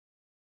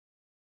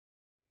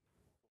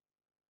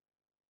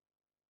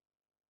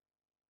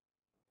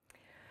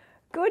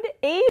Good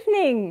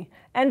evening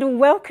and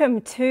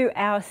welcome to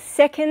our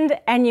second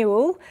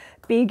annual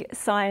Big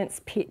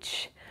Science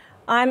Pitch.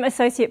 I'm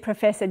Associate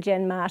Professor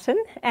Jen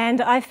Martin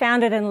and I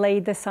founded and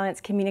lead the Science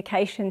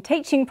Communication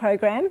teaching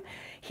program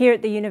here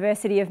at the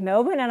University of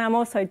Melbourne, and I'm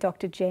also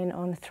Dr. Jen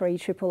on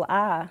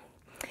 3RRR.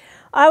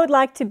 I would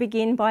like to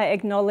begin by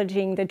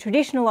acknowledging the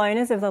traditional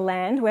owners of the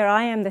land where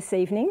I am this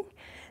evening,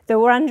 the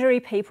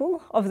Wurundjeri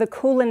people of the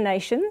Kulin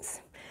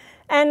Nations.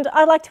 And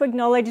I'd like to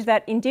acknowledge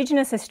that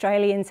Indigenous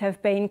Australians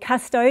have been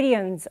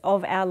custodians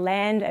of our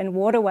land and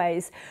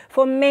waterways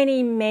for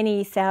many,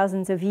 many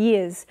thousands of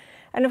years.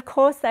 And of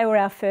course, they were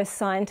our first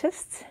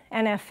scientists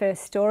and our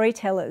first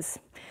storytellers.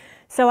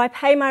 So I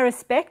pay my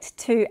respect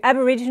to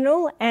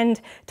Aboriginal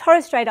and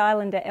Torres Strait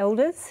Islander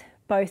elders,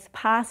 both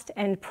past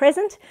and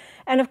present.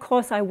 And of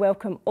course, I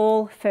welcome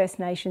all First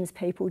Nations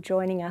people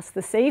joining us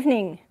this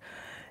evening.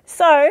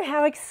 So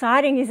how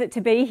exciting is it to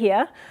be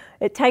here?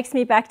 It takes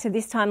me back to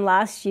this time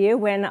last year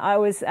when I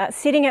was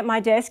sitting at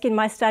my desk in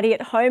my study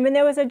at home and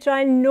there was a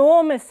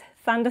ginormous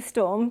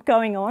thunderstorm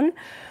going on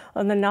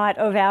the night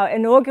of our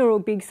inaugural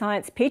Big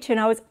Science Pitch, and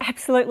I was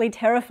absolutely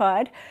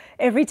terrified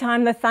every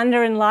time the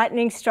thunder and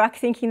lightning struck,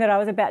 thinking that I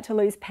was about to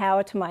lose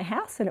power to my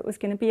house and it was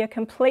going to be a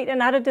complete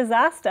and utter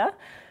disaster.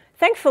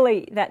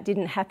 Thankfully, that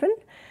didn't happen,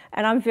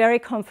 and I'm very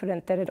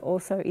confident that it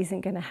also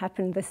isn't going to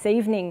happen this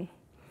evening.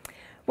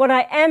 What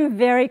I am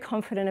very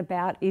confident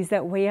about is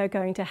that we are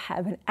going to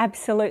have an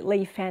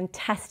absolutely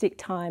fantastic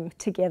time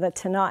together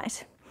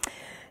tonight.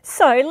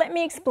 So let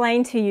me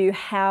explain to you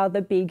how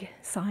the Big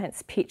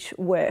Science Pitch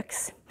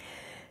works.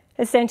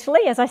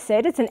 Essentially, as I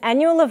said, it's an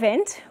annual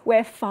event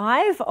where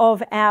 5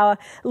 of our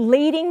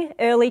leading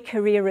early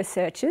career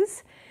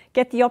researchers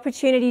get the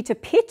opportunity to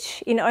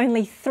pitch in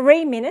only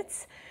 3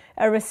 minutes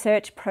a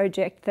research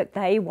project that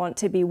they want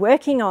to be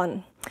working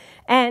on.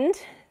 And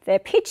they're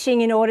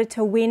pitching in order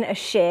to win a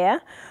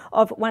share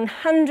of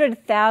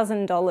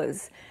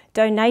 $100,000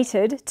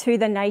 donated to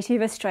the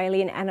Native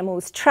Australian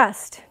Animals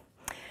Trust.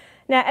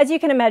 Now, as you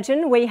can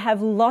imagine, we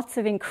have lots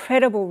of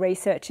incredible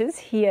researchers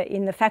here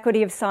in the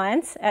Faculty of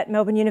Science at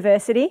Melbourne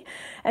University,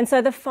 and so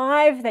the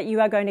 5 that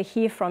you are going to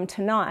hear from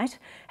tonight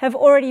have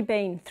already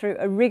been through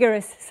a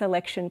rigorous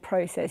selection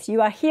process.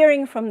 You are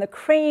hearing from the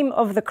cream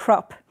of the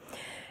crop,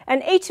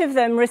 and each of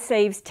them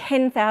receives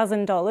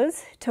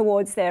 $10,000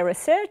 towards their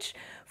research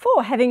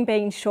for having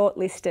been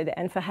shortlisted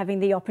and for having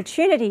the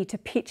opportunity to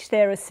pitch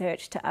their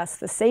research to us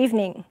this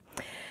evening.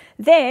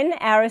 Then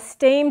our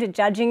esteemed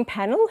judging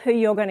panel, who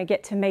you're going to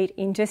get to meet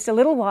in just a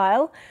little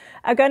while,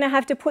 are going to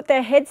have to put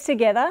their heads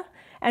together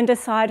and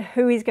decide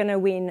who is going to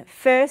win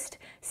first,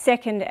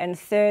 second and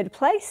third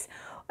place,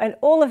 and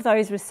all of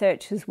those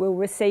researchers will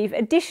receive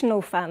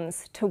additional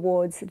funds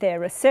towards their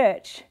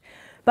research.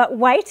 But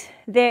wait,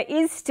 there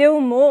is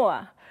still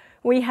more.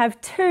 We have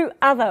 2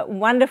 other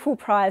wonderful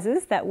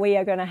prizes that we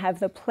are going to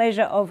have the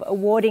pleasure of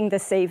awarding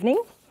this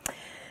evening.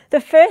 The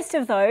first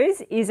of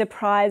those is a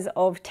prize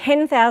of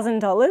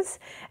 $10,000,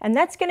 and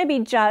that's going to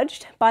be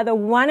judged by the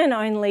one and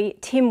only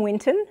Tim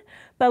Winton,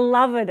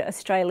 beloved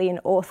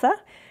Australian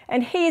author,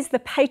 and he is the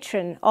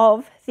patron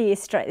of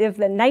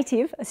the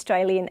Native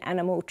Australian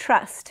Animal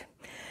Trust.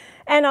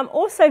 And I'm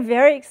also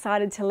very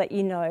excited to let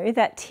you know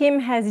that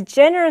Tim has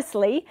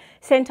generously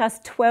sent us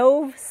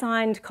 12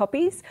 signed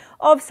copies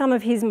of some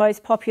of his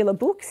most popular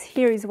books.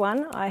 Here is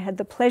one I had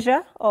the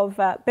pleasure of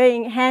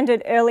being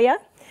handed earlier.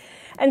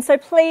 And so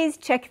please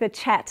check the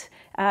chat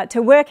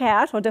to work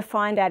out or to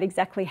find out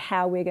exactly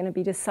how we're going to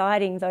be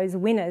deciding those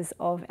winners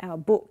of our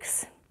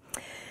books.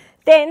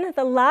 Then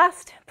the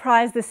last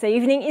prize this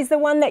evening is the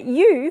one that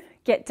you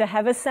get to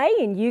have a say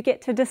in, you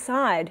get to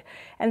decide,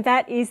 and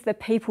that is the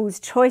People's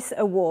Choice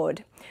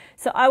Award.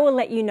 So I will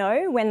let you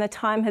know when the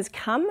time has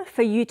come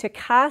for you to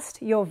cast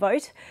your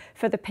vote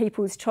for the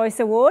People's Choice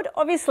Award.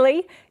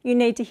 Obviously, you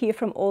need to hear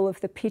from all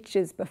of the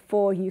pitchers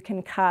before you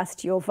can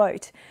cast your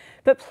vote.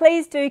 But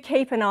please do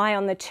keep an eye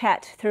on the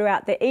chat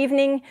throughout the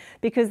evening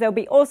because there'll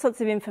be all sorts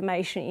of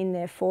information in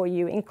there for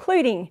you,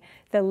 including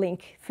the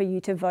link for you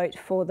to vote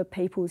for the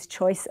People's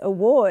Choice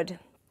Award.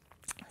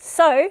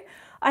 So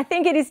I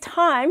think it is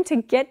time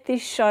to get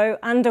this show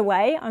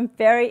underway. I'm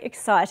very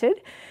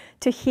excited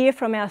to hear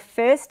from our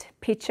first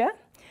pitcher,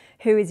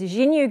 who is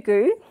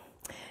Xinyue.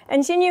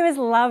 And Xinyue has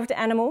loved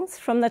animals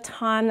from the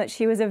time that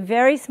she was a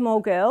very small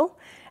girl,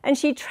 and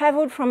she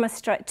travelled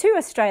to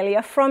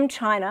Australia from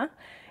China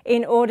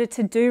in order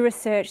to do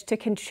research to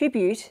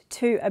contribute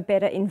to a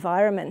better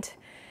environment.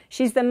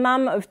 She's the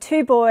mum of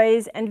 2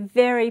 boys and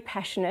very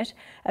passionate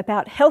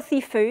about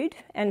healthy food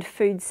and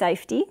food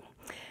safety.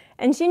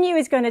 And Xinyue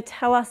is going to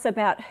tell us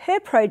about her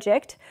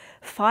project,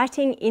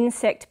 Fighting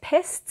Insect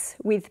Pests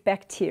with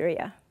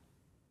Bacteria.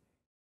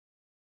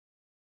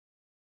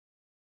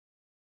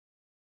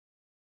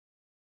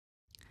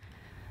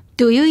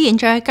 Do you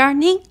enjoy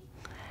gardening?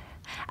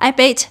 I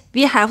bet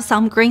we have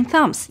some green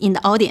thumbs in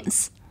the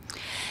audience.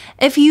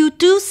 If you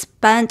do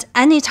spend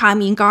any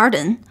time in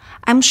garden,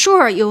 I'm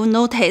sure you'll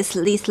notice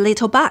these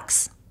little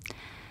bugs.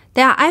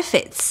 They are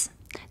aphids.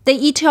 They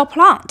eat your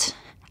plant,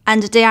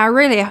 and they are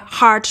really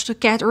hard to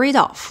get rid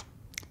of.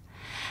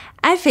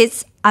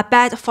 aphids are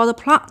bad for the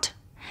plant.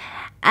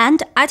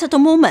 And at the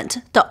moment,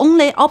 the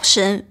only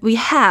option we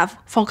have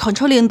for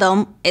controlling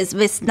them is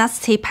with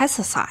nasty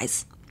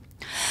pesticides.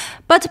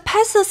 But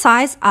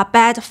pesticides are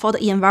bad for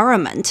the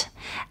environment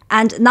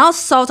and not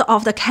sort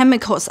of the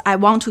chemicals I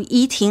want to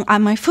eat in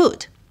on my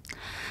food.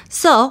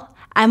 So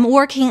I'm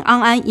working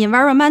on an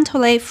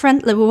environmentally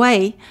friendly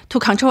way to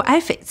control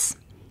aphids.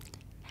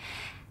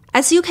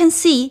 As you can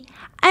see,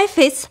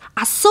 aphids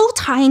are so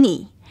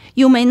tiny,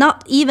 you may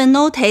not even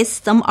notice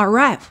them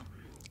arrive.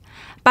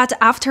 But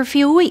after a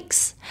few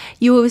weeks,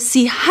 you will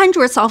see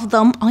hundreds of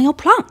them on your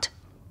plant.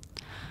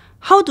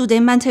 How do they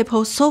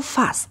multiply so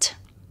fast?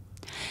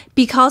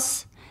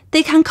 Because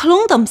they can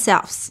clone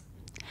themselves.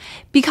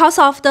 Because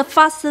of the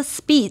fast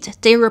speed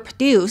they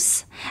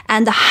reproduce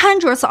and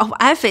hundreds of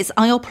aphids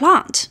on your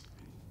plant.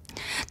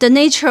 The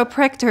natural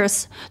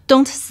predators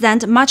don't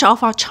stand much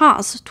of a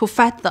chance to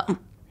fight them.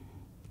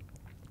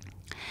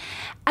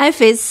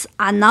 Aphids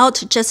are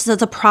not just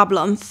the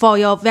problem for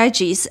your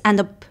veggies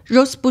and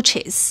rose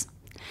bushes.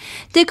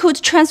 They could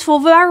transfer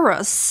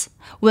virus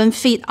when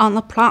feed on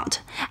the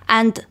plant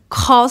and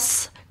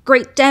cause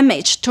great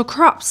damage to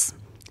crops.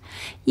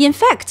 In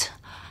fact,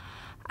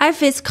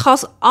 aphids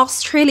cost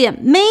Australia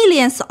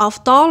millions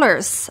of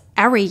dollars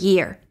every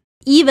year.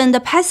 Even the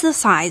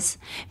pesticides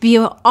we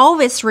will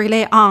always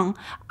rely on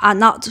are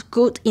not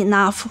good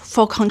enough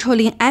for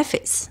controlling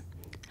aphids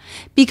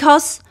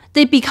because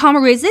they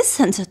become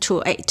resistant to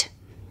it.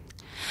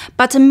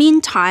 But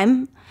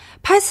meantime,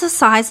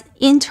 pesticides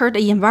enter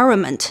the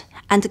environment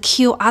and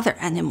kill other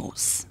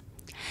animals.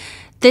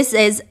 This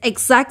is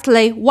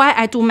exactly why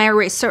I do my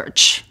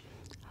research.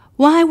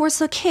 When I was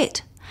a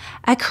kid,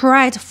 I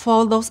cried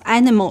for those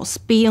animals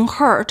being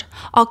hurt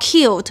or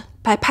killed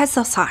by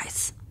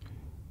pesticides.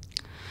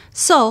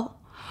 So,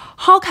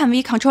 how can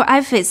we control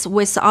aphids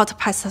without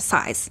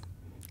pesticides?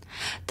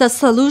 The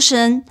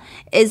solution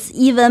is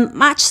even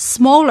much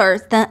smaller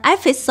than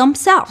aphids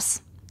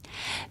themselves.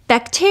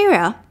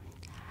 Bacteria.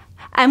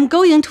 I'm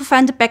going to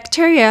find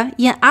bacteria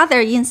in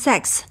other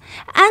insects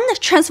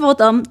and transfer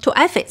them to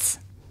aphids.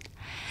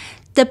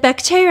 The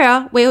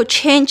bacteria will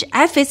change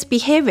aphids'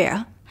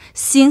 behavior,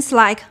 things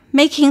like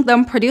making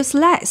them produce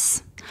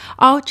less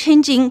or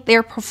changing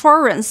their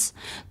preference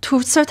to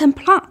a certain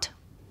plant.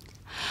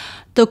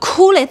 The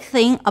coolest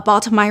thing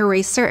about my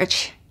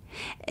research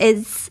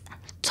is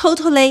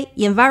totally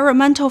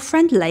environmental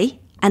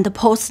friendly and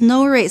pose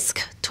no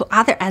risk to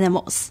other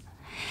animals.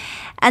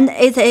 And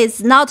it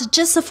is not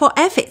just for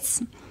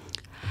aphids.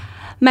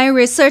 My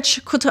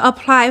research could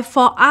apply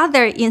for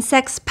other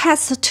insects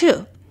pests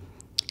too.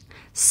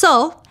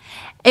 So,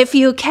 if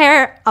you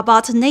care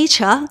about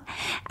nature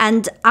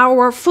and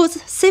our food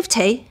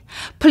safety,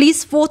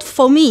 please vote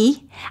for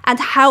me and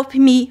help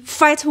me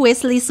fight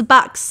with these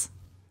bugs.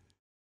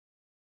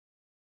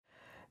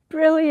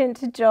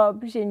 Brilliant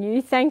job,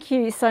 Xinyue. Thank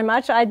you so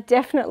much. I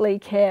definitely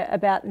care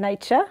about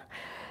nature.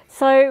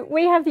 So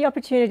we have the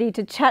opportunity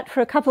to chat for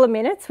a couple of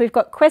minutes. We've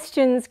got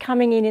questions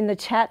coming in the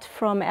chat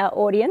from our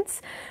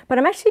audience, but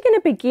I'm actually going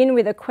to begin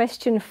with a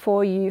question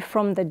for you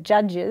from the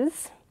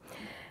judges.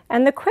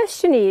 And the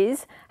question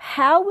is,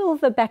 how will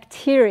the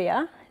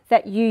bacteria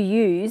that you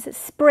use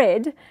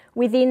spread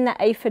within the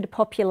aphid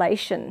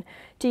population?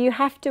 Do you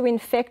have to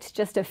infect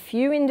just a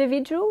few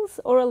individuals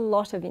or a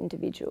lot of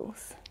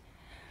individuals?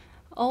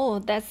 Oh,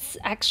 that's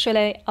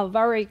actually a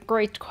very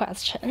great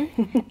question.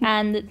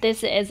 And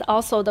this is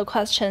also the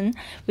question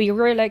we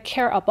really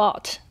care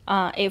about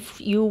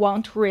if you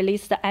want to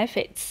release the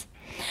aphids.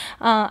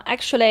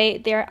 Actually,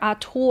 there are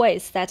two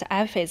ways that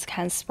aphids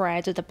can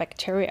spread the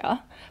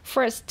bacteria.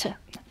 First,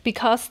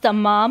 because the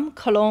mom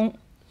clone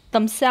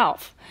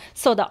themselves,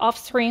 so the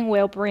offspring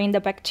will bring the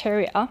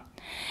bacteria.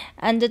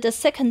 And the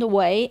second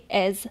way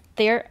is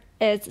there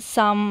is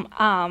some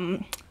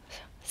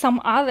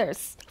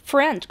others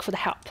friend could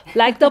help,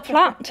 like the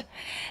plant.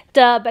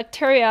 The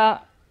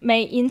bacteria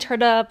may enter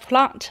the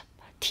plant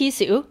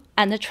tissue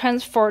and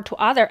transfer to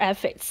other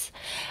aphids,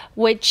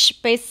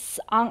 which based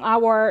on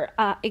our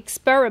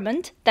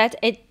experiment that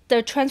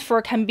the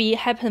transfer can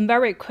happen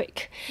very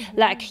quick,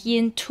 like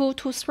in 2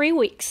 to 3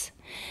 weeks.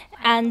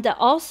 And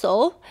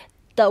also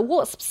the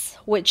wasps,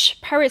 which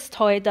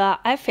parasitoid the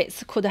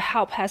aphids, could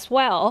help as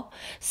well.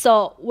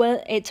 So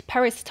when it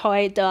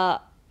parasitoid the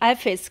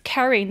aphids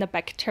carrying the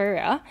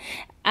bacteria,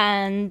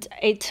 and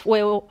it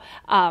will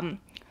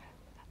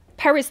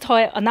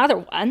parasitoid another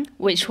one,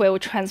 which will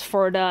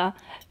transfer the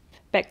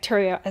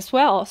bacteria as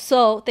well.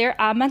 So there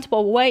are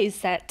multiple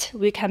ways that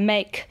we can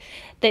make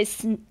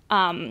these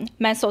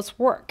methods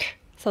work.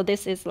 So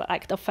this is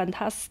like the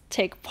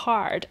fantastic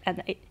part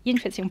and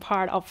interesting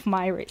part of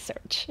my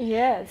research.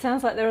 Yeah, it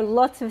sounds like there are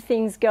lots of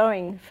things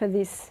going for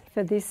this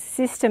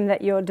system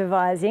that you're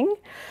devising.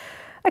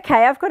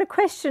 Okay, I've got a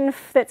question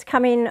that's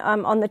come in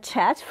on the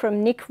chat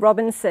from Nick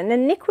Robinson,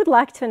 and Nick would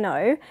like to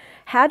know,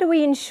 how do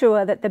we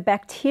ensure that the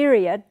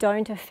bacteria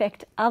don't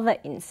affect other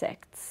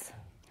insects?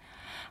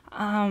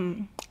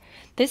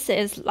 This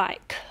is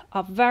like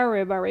a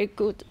very, very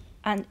good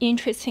and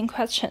interesting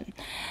question.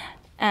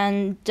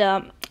 And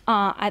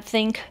I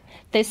think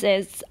this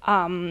is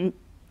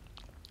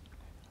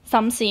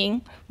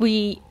something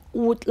we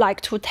would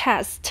like to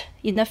test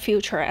in the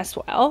future as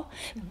well.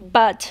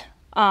 But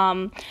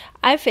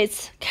if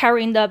it's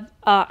carrying the,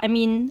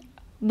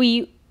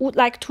 we would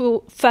like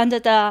to find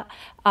the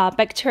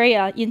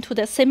bacteria into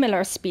the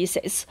similar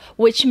species,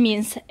 which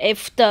means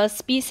if the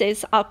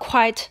species are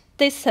quite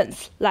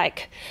distant,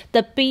 like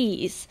the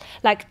bees,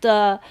 like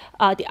the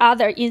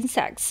other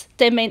insects,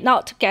 they may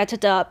not get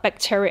the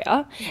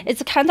bacteria.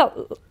 It's kind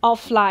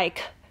of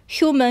like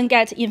human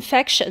get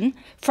infection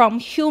from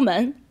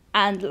human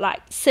and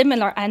like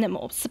similar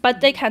animals, but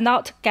they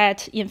cannot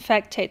get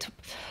infected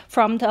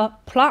from the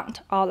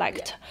plant or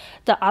like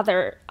the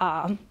other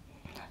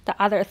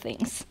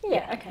things.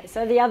 Yeah, okay.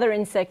 So the other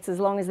insects, as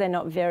long as they're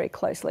not very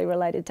closely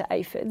related to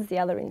aphids, the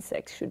other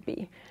insects should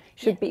be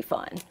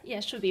fine. Yeah,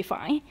 should be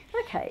fine.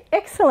 Okay,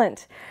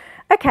 excellent.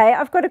 Okay,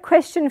 I've got a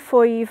question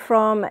for you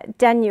from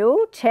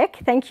Daniel Check.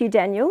 Thank you,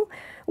 Daniel.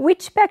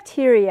 Which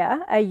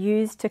bacteria are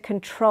used to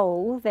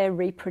control their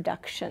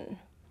reproduction?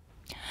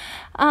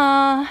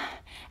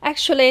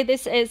 Actually,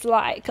 this is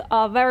like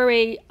a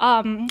very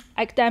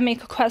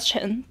academic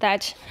question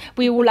that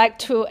we would like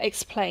to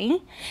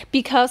explain,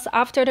 because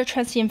after the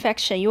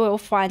transinfection, you will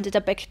find the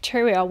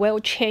bacteria will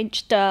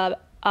change the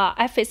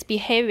aphids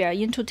behavior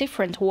into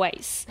different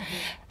ways,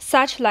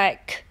 such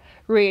like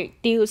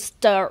reduce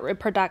the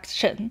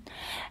reproduction.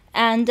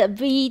 And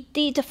we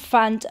did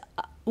find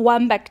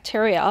one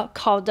bacteria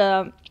called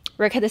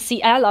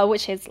Rickettsia,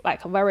 which is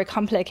like a very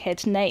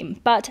complicated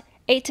name, but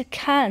it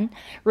can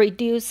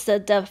reduce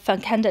the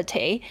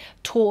fecundity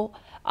to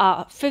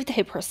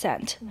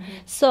 50%.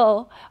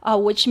 So,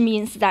 which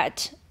means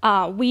that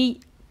we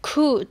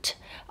could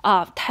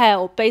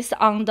tell based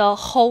on the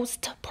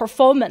host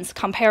performance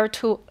compared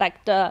to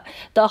like the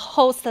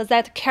host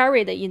that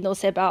carried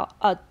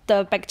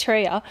the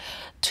bacteria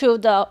to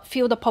the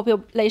field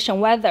population,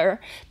 whether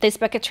this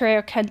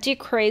bacteria can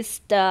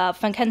decrease the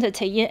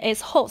fecundity in its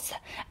host,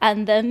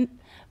 and then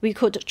we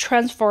could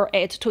transfer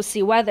it to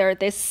see whether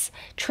this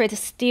trait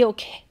still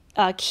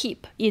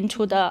keep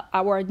into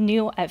our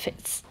new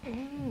aphids.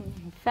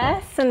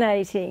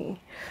 Fascinating.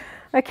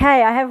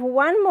 Okay, I have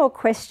one more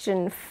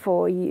question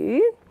for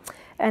you,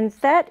 and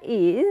that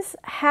is,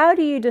 how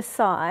do you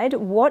decide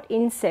what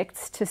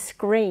insects to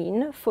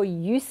screen for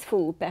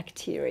useful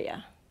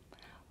bacteria?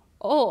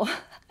 Oh,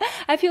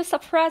 I feel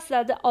surprised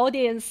that the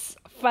audience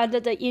found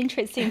the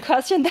interesting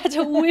question that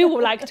we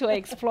would like to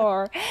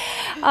explore.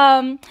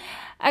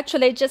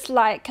 Actually, just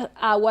like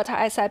what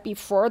I said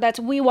before, that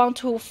we want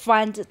to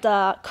find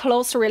the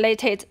close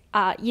related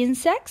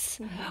insects,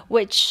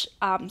 which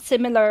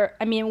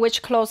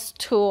which close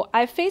to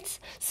aphids.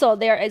 So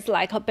there is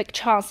like a big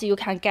chance you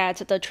can get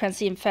the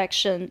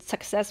transinfection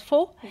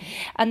successful.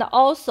 And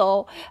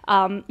also,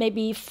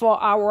 maybe for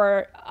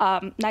our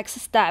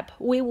next step,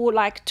 we would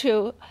like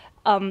to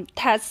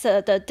test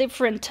the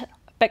different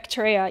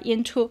bacteria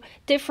into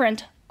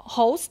different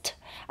hosts.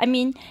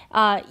 Even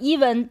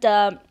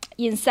the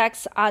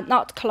insects are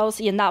not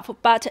close enough,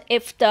 but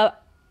if the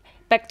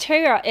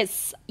bacteria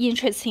is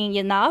interesting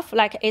enough,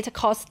 like it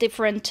causes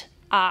different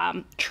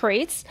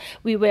traits,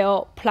 we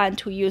will plan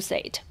to use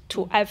it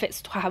to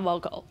aphids to have a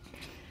go.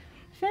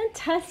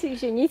 Fantastic,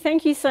 Xinyue.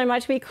 Thank you so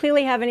much. We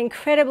clearly have an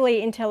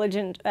incredibly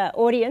intelligent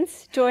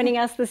audience joining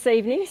us this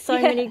evening.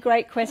 So many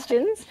great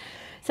questions.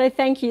 So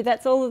thank you.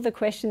 That's all of the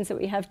questions that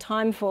we have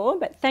time for.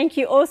 But thank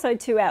you also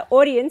to our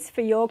audience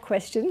for your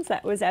questions.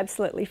 That was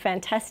absolutely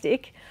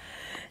fantastic.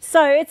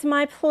 So it's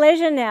my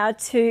pleasure now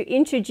to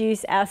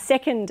introduce our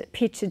second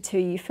pitcher to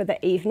you for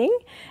the evening,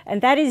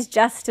 and that is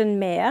Justin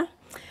Maire.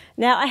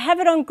 Now, I have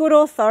it on good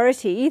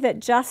authority that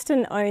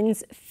Justin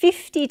owns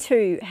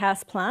 52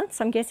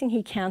 houseplants. I'm guessing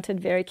he counted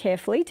very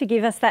carefully to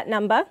give us that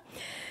number.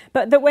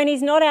 But that when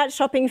he's not out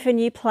shopping for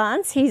new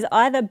plants, he's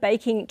either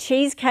baking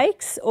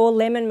cheesecakes or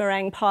lemon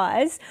meringue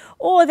pies,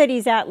 or that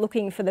he's out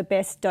looking for the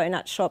best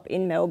donut shop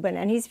in Melbourne.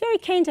 And he's very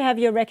keen to have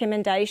your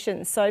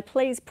recommendations, so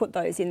please put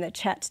those in the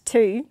chat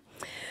too.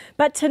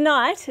 But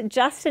tonight,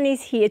 Justin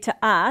is here to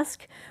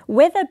ask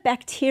whether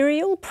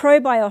bacterial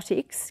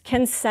probiotics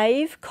can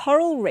save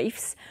coral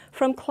reefs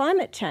from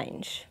climate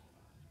change.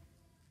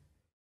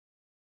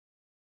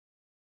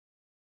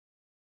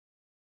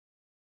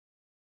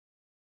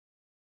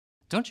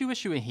 Don't you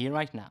wish you were here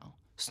right now,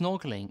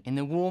 snorkeling in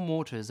the warm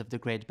waters of the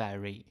Great Barrier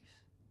Reef?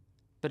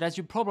 But as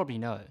you probably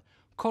know,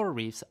 coral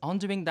reefs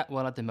aren't doing that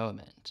well at the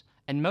moment,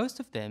 and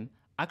most of them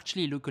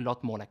actually look a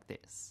lot more like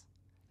this.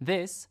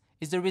 This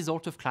is the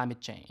result of climate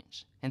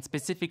change, and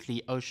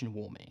specifically ocean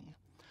warming.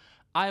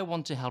 I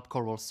want to help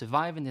corals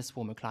survive in this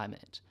warmer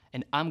climate,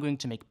 and I'm going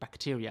to make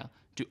bacteria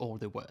do all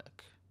the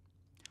work.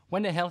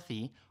 When they're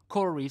healthy,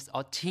 coral reefs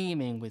are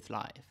teeming with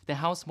life. They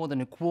house more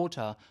than a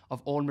quarter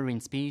of all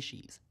marine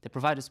species. They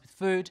provide us with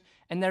food,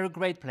 and they're a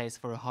great place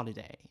for a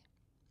holiday.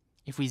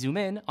 If we zoom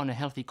in on a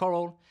healthy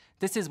coral,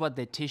 this is what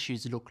their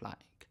tissues look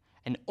like.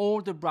 And all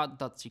the bright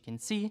dots you can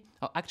see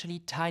are actually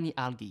tiny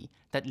algae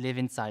that live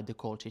inside the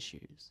coral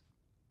tissues.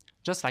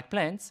 Just like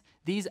plants,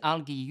 these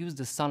algae use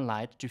the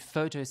sunlight to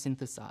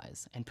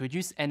photosynthesize and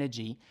produce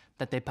energy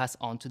that they pass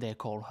on to their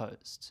coral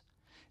host.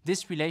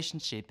 This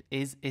relationship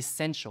is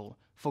essential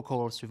for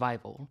coral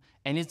survival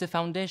and is the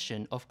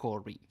foundation of coral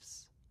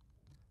reefs.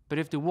 But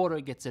if the water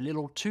gets a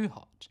little too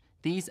hot,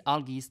 these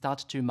algae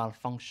start to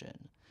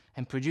malfunction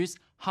and produce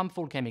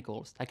harmful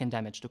chemicals that can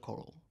damage the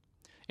coral.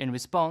 In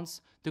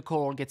response, the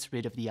coral gets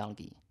rid of the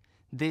algae.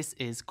 This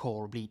is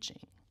coral bleaching.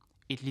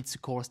 It leads to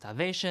coral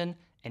starvation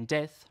and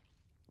death,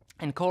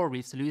 and coral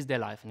reefs lose their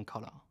life and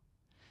color.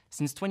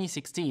 Since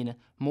 2016,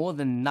 more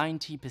than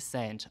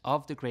 90%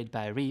 of the Great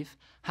Barrier Reef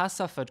has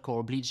suffered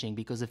coral bleaching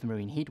because of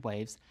marine heat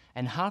waves,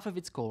 and half of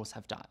its corals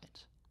have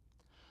died.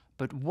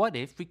 But what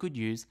if we could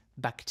use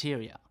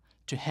bacteria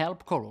to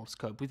help corals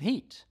cope with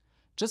heat?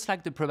 Just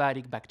like the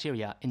probiotic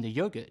bacteria in the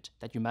yogurt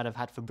that you might have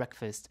had for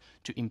breakfast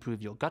to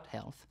improve your gut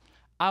health,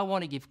 I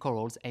want to give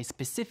corals a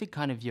specific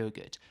kind of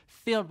yogurt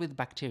filled with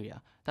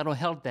bacteria that will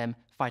help them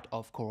fight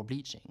off coral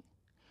bleaching.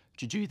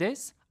 To do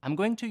this, I'm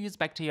going to use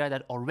bacteria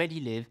that already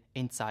live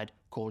inside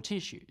coral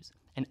tissues,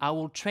 and I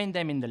will train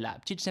them in the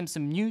lab, teach them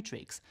some new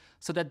tricks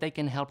so that they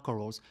can help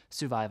corals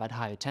survive at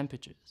higher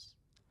temperatures.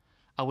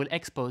 I will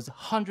expose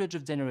hundreds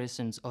of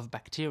generations of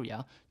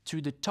bacteria to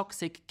the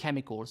toxic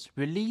chemicals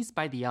released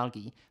by the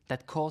algae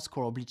that cause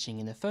coral bleaching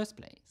in the first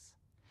place.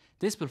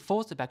 This will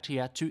force the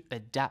bacteria to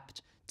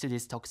adapt to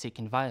this toxic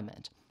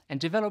environment and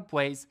develop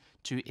ways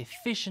to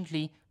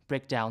efficiently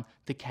break down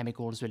the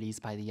chemicals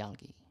released by the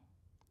algae.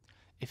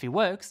 If it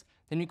works,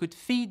 then we could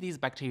feed these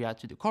bacteria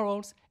to the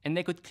corals and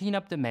they could clean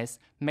up the mess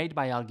made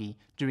by algae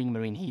during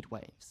marine heat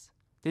waves.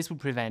 This would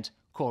prevent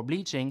coral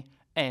bleaching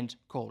and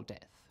coral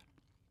death.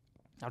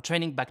 Now,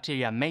 training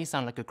bacteria may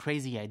sound like a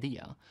crazy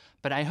idea,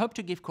 but I hope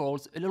to give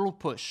corals a little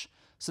push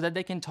so that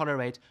they can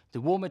tolerate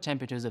the warmer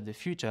temperatures of the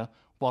future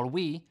while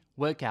we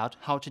work out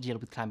how to deal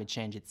with climate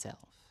change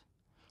itself.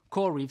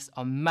 Coral reefs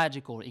are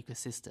magical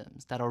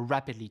ecosystems that are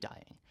rapidly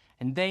dying,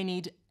 and they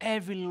need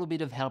every little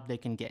bit of help they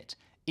can get,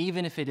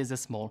 even if it is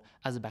as small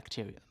as a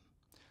bacterium.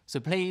 So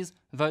please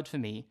vote for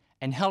me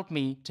and help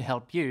me to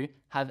help you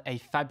have a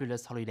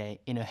fabulous holiday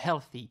in a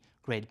healthy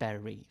Great Barrier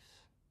Reef.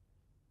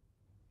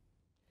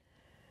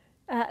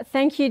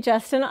 Thank you,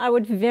 Justin. I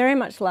would very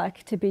much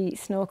like to be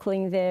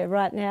snorkeling there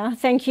right now.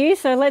 Thank you.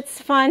 So let's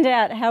find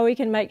out how we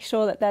can make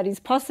sure that that is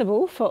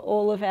possible for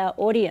all of our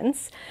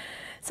audience.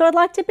 So I'd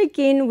like to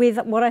begin with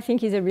what I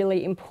think is a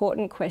really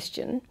important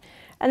question.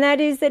 And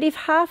that is that if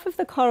half of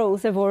the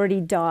corals have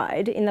already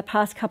died in the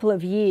past couple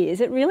of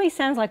years, it really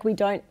sounds like we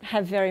don't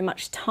have very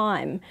much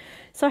time.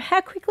 So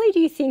how quickly do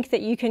you think that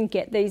you can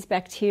get these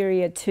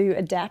bacteria to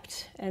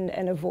adapt and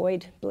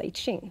avoid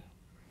bleaching?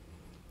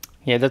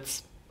 Yeah,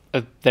 that's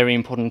a very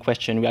important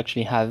question. We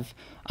actually have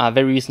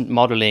very recent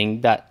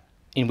modeling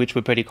in which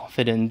we're pretty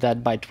confident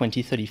that by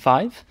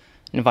 2035,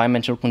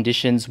 environmental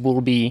conditions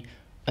will be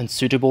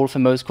unsuitable for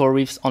most coral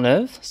reefs on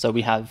Earth. So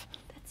we have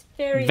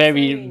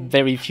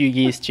very few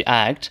years to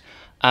act.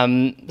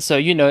 So,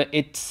 you know,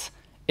 it's,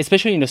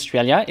 especially in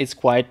Australia, it's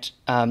quite,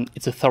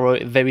 it's a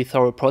very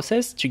thorough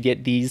process to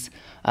get these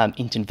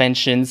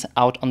interventions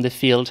out on the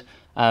field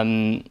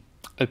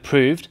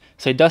approved.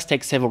 So it does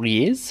take several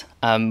years.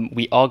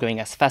 We are going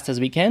as fast as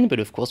we can, but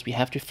of course we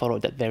have to follow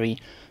that very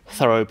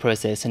thorough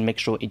process and make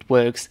sure it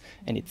works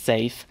and it's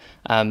safe.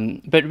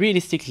 But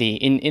realistically,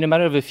 in a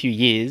matter of a few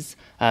years,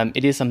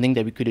 it is something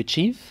that we could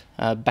achieve.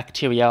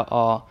 Bacteria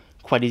are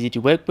quite easy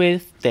to work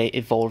with. They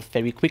evolve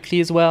very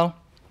quickly as well.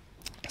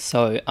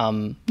 So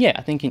yeah,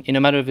 I think in a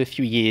matter of a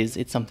few years,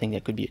 it's something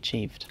that could be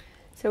achieved.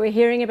 So we're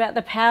hearing about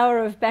the power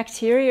of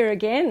bacteria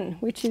again,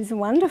 which is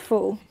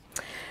wonderful.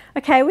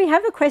 Okay, we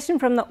have a question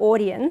from the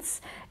audience,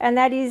 and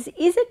that is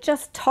it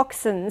just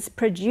toxins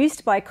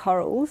produced by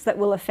corals that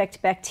will affect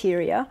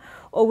bacteria,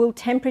 or will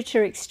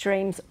temperature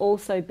extremes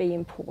also be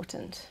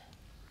important?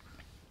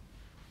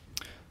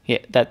 Yeah,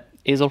 that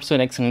is also an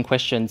excellent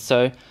question.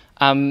 So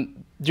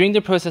during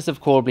the process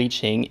of coral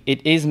bleaching,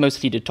 it is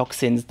mostly the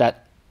toxins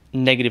that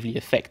negatively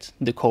affect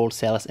the coral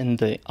cells and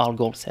the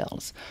algal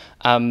cells.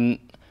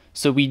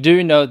 So we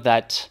do know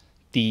that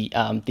the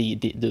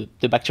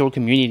bacterial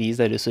communities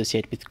that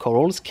associate with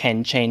corals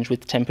can change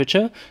with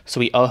temperature. So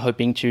we are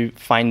hoping to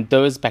find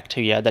those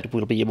bacteria that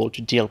will be able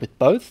to deal with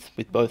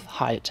both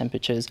higher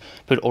temperatures,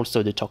 but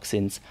also the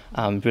toxins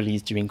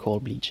released during coral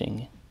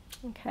bleaching.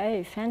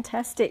 Okay,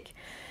 fantastic.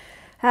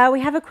 We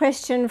have a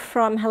question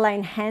from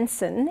Helene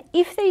Hansen.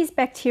 If these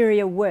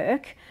bacteria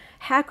work,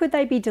 how could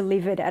they be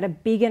delivered at a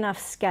big enough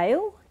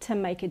scale to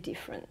make a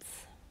difference?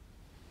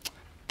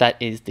 That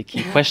is the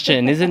key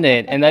question, isn't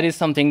it? And that is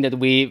something that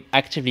we're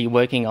actively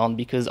working on,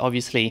 because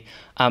obviously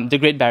the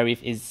Great Barrier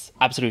Reef is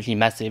absolutely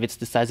massive. It's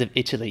the size of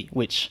Italy,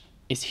 which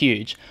is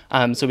huge.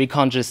 So we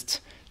can't just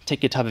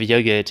take a tub of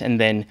yogurt and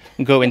then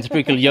go and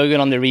sprinkle yogurt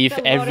on the reef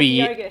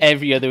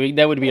every other week.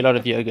 That would be a lot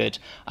of yogurt.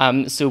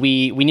 So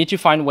we need to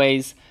find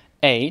ways,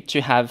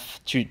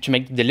 to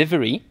make the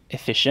delivery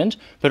efficient,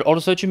 but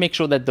also to make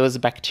sure that those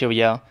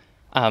bacteria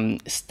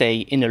stay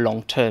in the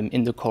long term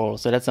in the coral.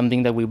 So that's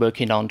something that we're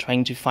working on,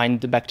 trying to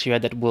find the bacteria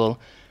that will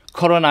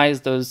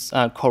colonize those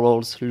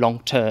corals long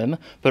term,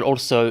 but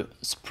also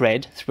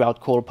spread throughout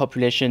coral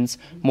populations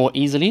more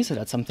easily. So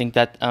that's something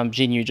that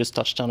Xinyue just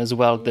touched on as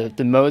well,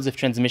 the modes of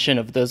transmission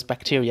of those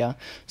bacteria.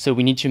 So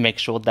we need to make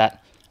sure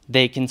that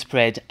they can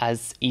spread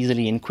as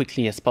easily and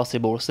quickly as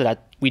possible so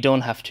that we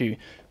don't have to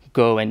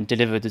go and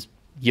deliver this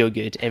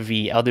yogurt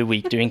every other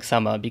week during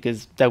summer,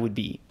 because that would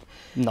be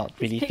not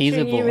really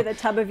feasible. You with a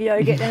tub of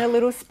yogurt and a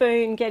little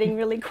spoon, getting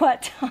really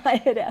quite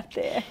tired out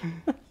there.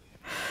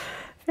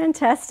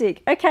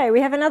 Fantastic. Okay,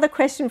 we have another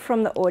question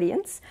from the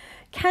audience.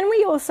 Can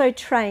we also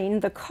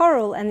train the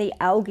coral and the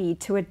algae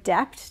to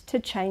adapt to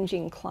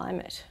changing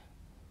climate?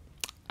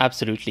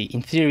 Absolutely.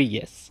 In theory,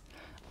 yes.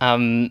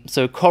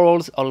 So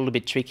corals are a little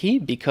bit tricky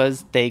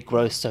because they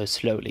grow so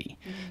slowly.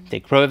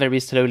 They grow very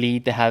slowly.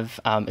 They have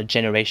a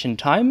generation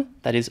time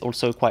that is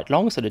also quite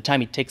long. So the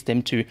time it takes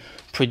them to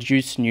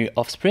produce new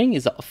offspring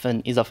is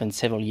often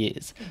several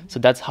years. So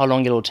that's how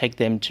long it will take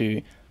them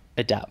to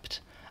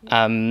adapt.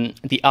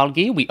 The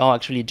algae, we are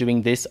actually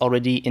doing this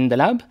already in the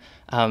lab,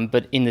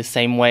 but in the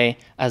same way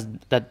as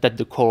that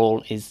the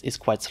coral is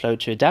quite slow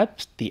to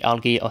adapt, the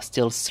algae are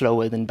still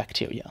slower than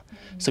bacteria.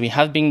 So we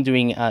have been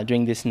doing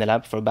this in the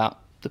lab for about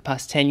the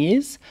past 10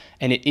 years,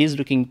 and it is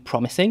looking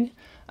promising.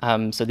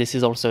 So this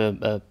is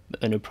also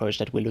an approach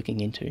that we're looking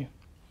into.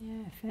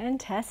 Yeah,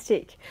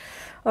 fantastic.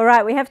 All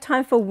right, we have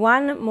time for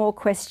one more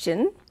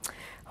question.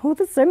 Oh,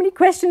 there's so many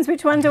questions.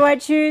 Which one do I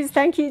choose?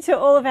 Thank you to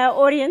all of our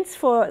audience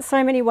for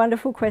so many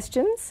wonderful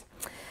questions.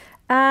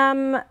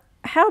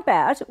 How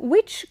about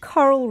which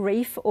coral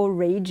reef or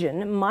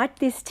region might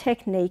this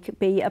technique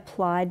be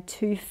applied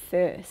to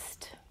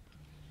first?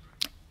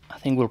 I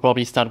think we'll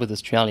probably start with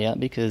Australia,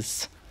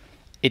 because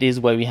it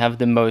is where we have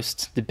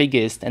the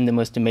biggest and the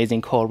most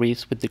amazing coral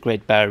reefs with the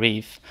Great Barrier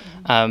Reef.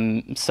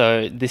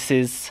 So this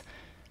is,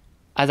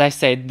 as I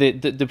said,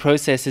 the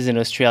process is in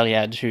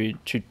Australia to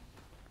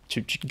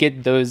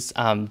get those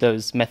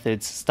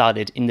methods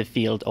started in the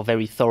field are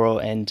very thorough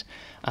and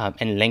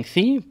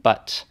lengthy,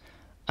 but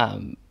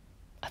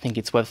I think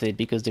it's worth it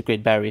because the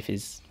Great Barrier Reef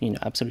is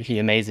absolutely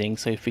amazing.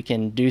 So if we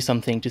can do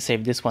something to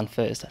save this one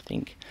first, I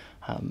think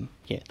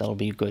that'll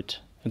be a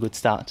good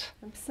start.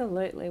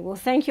 Absolutely. Well,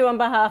 thank you on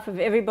behalf of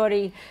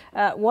everybody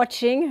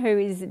watching, who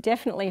is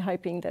definitely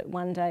hoping that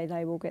one day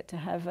they will get to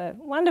have a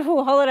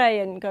wonderful holiday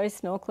and go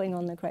snorkeling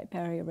on the Great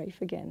Barrier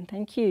Reef again.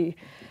 Thank you.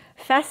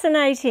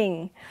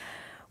 Fascinating.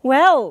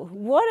 Well,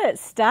 what a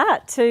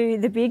start to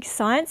the big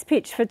science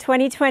pitch for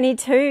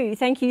 2022.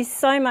 Thank you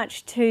so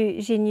much to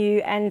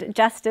Xinyue and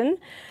Justin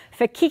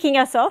for kicking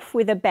us off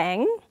with a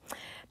bang.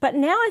 But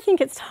now I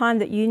think it's time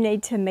that you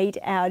need to meet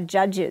our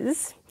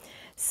judges.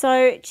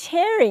 So,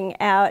 chairing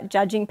our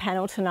judging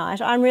panel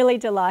tonight, I'm really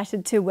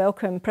delighted to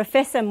welcome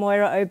Professor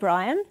Moira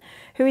O'Brien,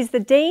 who is the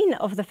Dean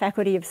of the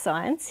Faculty of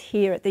Science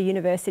here at the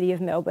University of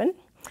Melbourne.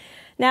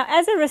 Now,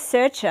 as a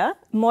researcher,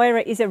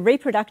 Moira is a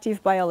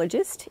reproductive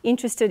biologist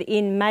interested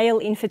in male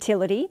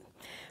infertility,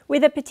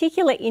 with a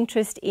particular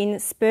interest in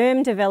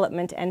sperm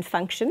development and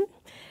function.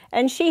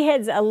 And she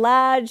heads a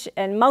large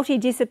and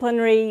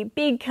multidisciplinary,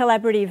 big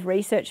collaborative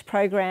research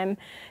program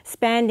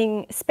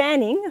spanning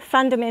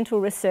fundamental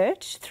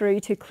research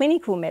through to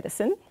clinical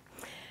medicine.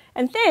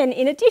 And then,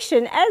 in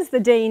addition, as the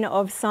Dean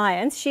of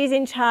Science, she's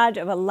in charge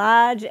of a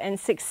large and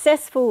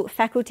successful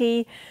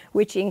faculty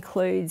which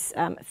includes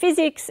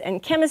physics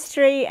and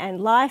chemistry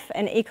and life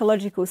and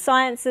ecological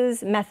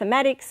sciences,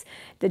 mathematics,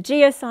 the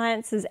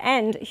geosciences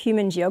and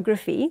human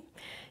geography.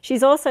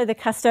 She's also the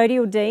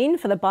custodial dean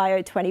for the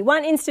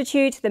Bio21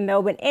 Institute, the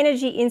Melbourne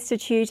Energy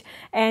Institute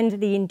and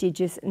the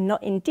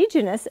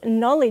Indigenous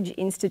Knowledge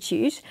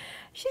Institute.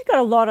 She's got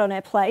a lot on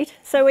her plate,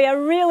 so we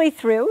are really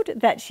thrilled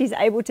that she's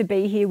able to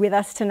be here with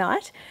us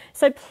tonight.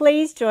 So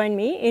please join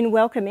me in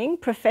welcoming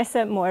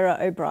Professor Moira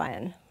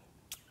O'Brien.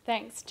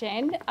 Thanks,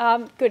 Jen.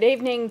 Good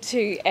evening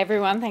to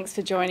everyone. Thanks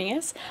for joining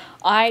us.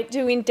 I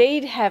do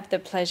indeed have the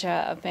pleasure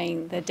of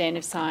being the Dean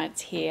of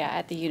Science here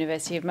at the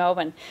University of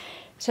Melbourne.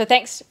 So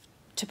thanks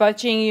to both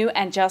Xinyue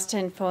and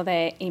Justin for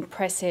their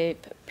impressive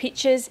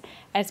pitches.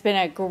 And it's been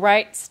a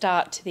great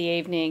start to the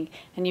evening,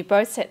 and you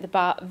both set the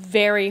bar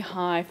very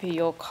high for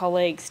your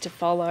colleagues to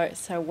follow,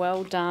 so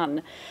well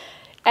done.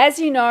 As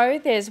you know,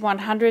 there's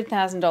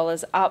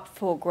 $100,000 up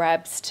for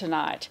grabs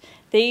tonight.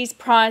 These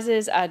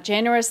prizes are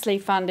generously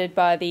funded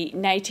by the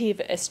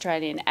Native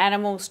Australian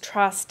Animals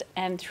Trust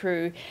and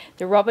through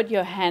the Robert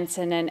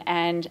Johansen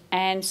and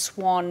Anne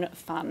Swan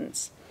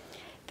funds.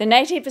 The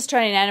Native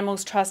Australian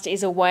Animals Trust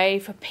is a way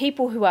for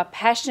people who are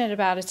passionate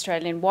about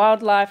Australian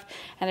wildlife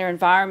and their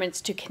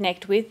environments to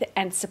connect with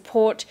and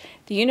support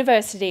the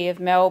University of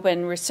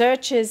Melbourne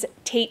researchers,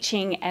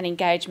 teaching and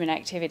engagement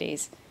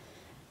activities.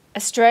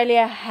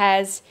 Australia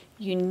has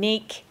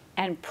unique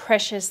and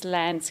precious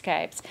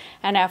landscapes,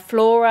 and our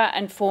flora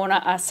and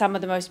fauna are some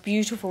of the most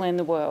beautiful in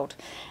the world.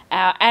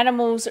 Our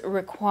animals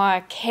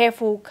require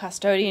careful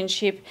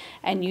custodianship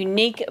and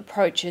unique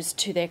approaches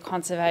to their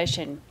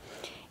conservation.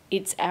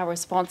 It's our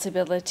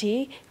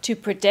responsibility to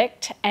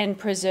protect and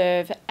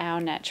preserve our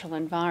natural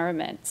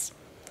environments.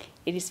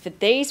 It is for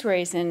these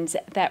reasons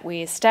that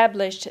we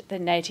established the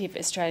Native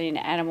Australian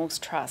Animals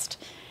Trust.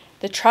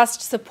 The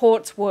Trust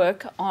supports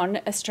work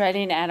on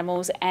Australian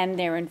animals and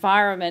their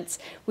environments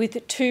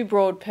with two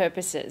broad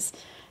purposes: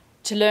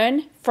 to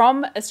learn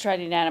from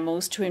Australian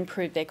animals to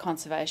improve their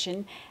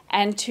conservation,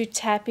 and to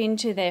tap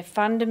into their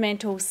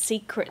fundamental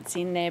secrets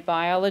in their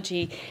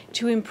biology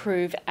to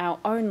improve our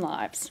own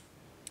lives.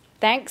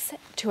 Thanks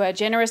to our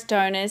generous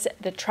donors,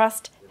 the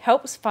Trust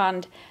helps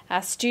fund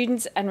our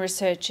students and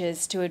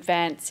researchers to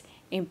advance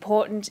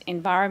important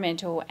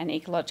environmental and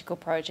ecological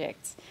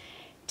projects.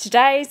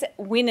 Today's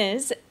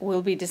winners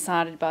will be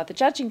decided by the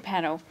judging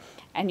panel,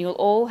 and you'll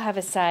all have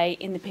a say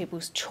in the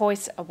People's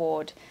Choice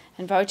Award,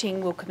 and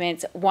voting will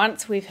commence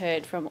once we've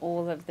heard from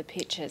all of the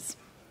pitchers.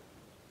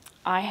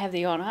 I have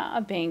the honour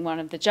of being one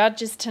of the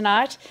judges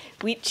tonight,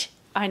 which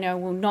I know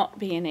will not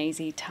be an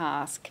easy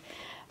task.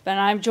 But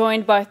I'm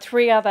joined by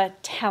three other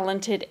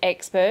talented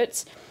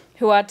experts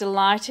who are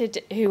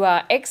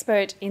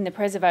expert in the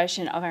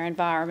preservation of our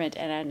environment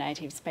and our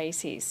native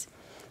species.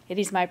 It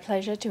is my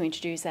pleasure to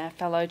introduce our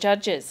fellow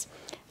judges.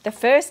 The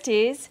first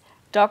is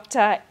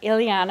Dr.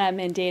 Ileana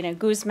Medina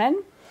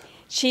Guzman.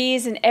 She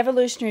is an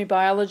evolutionary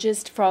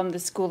biologist from the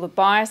School of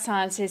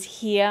Biosciences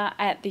here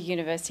at the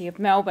University of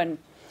Melbourne.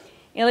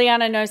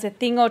 Ileana knows a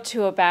thing or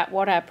two about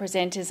what our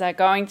presenters are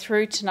going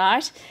through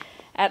tonight.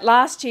 At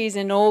last year's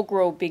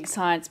inaugural Big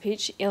Science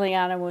Pitch,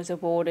 Ileana was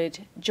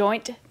awarded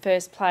joint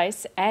first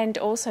place and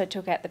also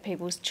took out the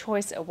People's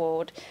Choice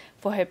Award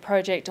for her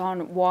project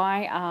on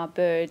why are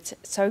birds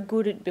so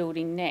good at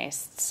building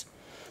nests.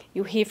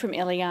 You'll hear from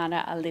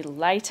Ileana a little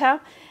later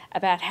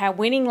about how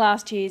winning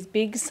last year's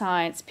Big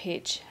Science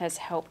Pitch has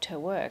helped her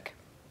work.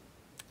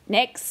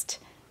 Next,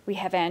 we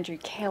have Andrew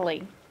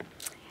Kelly.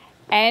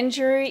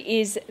 Andrew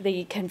is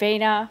the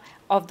convener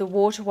of the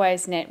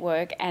Waterways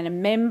Network and a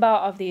member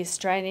of the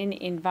Australian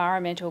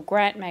Environmental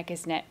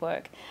Grantmakers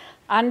Network.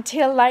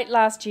 Until late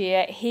last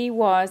year, he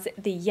was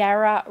the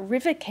Yarra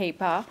River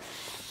Keeper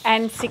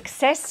and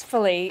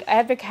successfully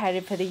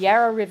advocated for the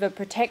Yarra River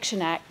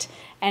Protection Act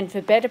and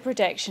for better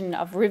protection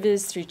of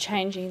rivers through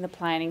changing the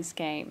planning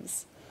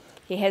schemes.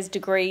 He has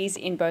degrees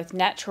in both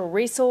natural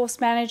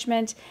resource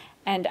management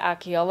and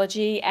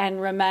archaeology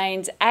and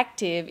remains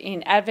active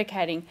in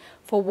advocating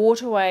for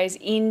waterways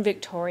in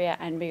Victoria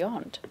and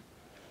beyond.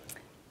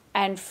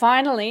 And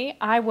finally,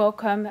 I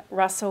welcome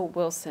Russell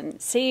Wilson,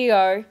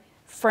 CEO,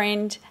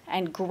 friend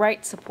and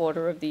great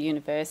supporter of the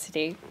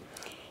university.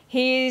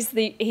 He is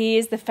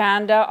the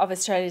founder of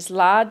Australia's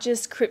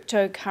largest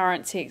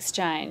cryptocurrency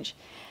exchange.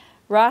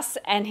 Russ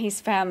and his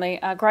family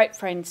are great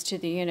friends to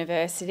the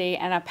university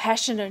and are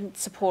passionate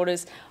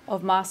supporters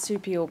of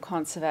marsupial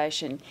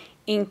conservation,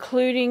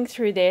 including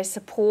through their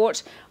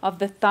support of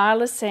the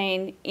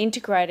Thylacine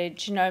Integrated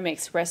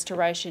Genomics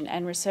Restoration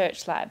and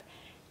Research Lab,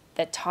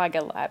 the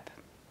Tiger Lab.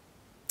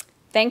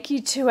 Thank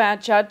you to our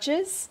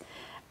judges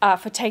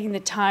for taking the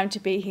time to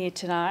be here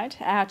tonight.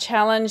 Our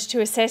challenge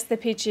to assess the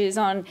pitches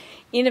on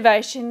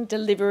innovation,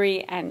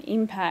 delivery and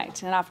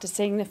impact. And after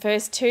seeing the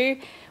first two,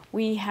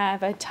 we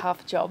have a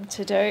tough job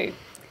to do.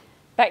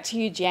 Back to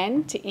you,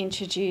 Jen, to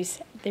introduce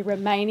the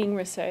remaining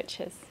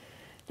researchers.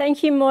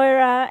 Thank you,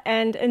 Moira,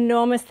 and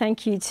enormous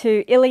thank you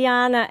to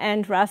Ileana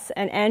and Russ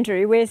and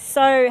Andrew. We're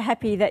so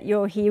happy that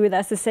you're here with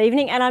us this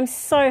evening, and I'm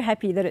so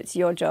happy that it's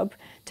your job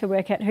to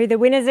work out who the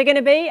winners are going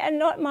to be and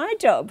not my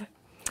job.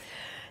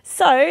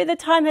 So the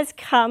time has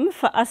come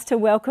for us to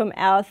welcome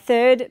our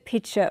third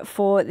pitcher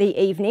for the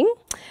evening,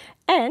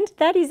 and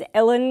that is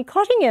Ellen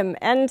Cottingham.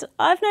 And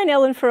I've known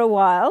Ellen for a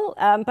while,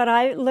 but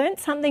I learnt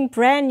something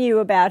brand new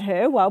about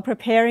her while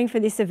preparing for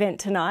this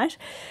event tonight.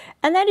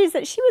 And that is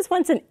that she was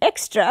once an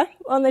extra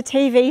on the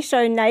TV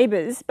show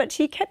Neighbours, but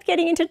she kept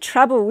getting into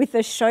trouble with the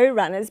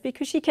showrunners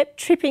because she kept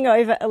tripping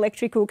over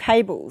electrical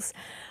cables.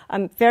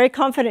 I'm very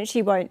confident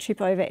she won't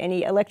trip over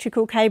any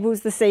electrical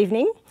cables this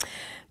evening.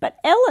 But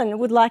Ellen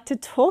would like to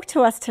talk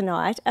to us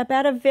tonight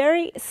about a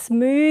very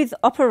smooth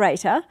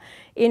operator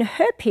in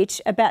her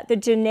pitch about the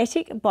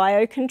genetic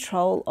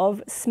biocontrol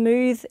of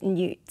smooth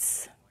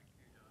newts.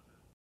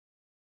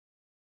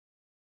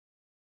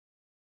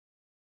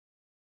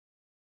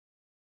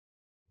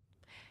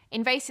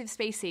 Invasive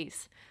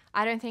species.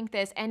 I don't think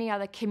there's any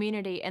other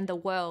community in the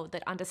world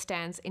that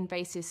understands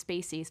invasive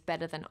species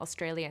better than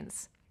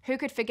Australians. Who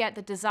could forget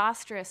the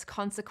disastrous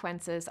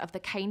consequences of the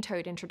cane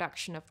toad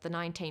introduction of the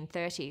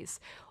 1930s,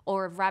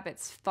 or of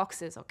rabbits,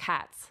 foxes, or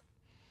cats?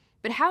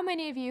 But how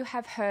many of you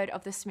have heard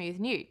of the smooth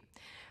newt?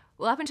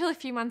 Well, up until a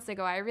few months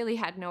ago, I really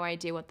had no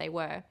idea what they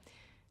were.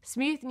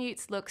 Smooth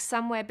newts look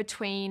somewhere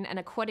between an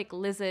aquatic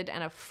lizard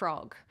and a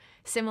frog,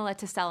 similar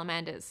to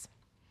salamanders.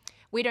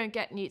 We don't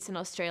get newts in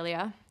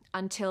Australia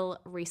until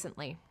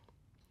recently.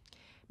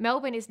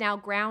 Melbourne is now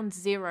ground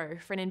zero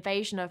for an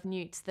invasion of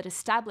newts that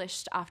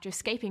established after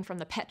escaping from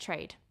the pet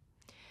trade.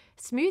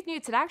 Smooth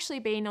newts had actually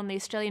been on the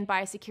Australian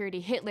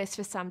biosecurity hit list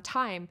for some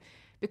time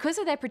because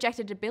of their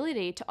projected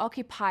ability to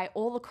occupy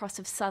all across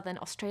of southern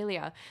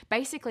Australia,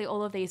 basically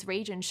all of these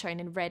regions shown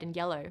in red and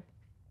yellow.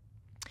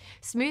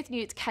 Smooth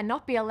newts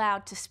cannot be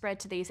allowed to spread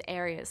to these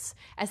areas,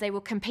 as they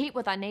will compete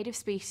with our native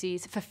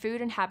species for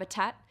food and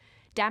habitat,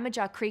 damage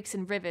our creeks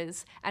and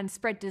rivers, and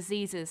spread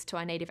diseases to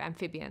our native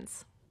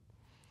amphibians.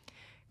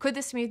 Could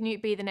the smooth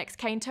newt be the next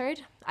cane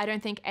toad? I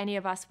don't think any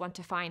of us want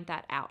to find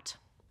that out.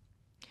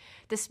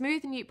 The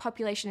smooth newt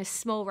population is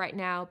small right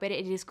now, but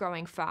it is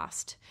growing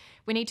fast.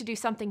 We need to do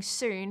something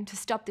soon to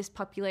stop this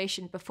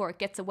population before it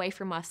gets away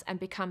from us and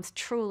becomes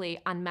truly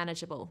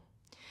unmanageable.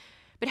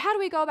 But how do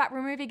we go about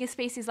removing a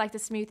species like the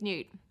smooth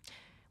newt?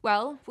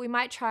 Well, we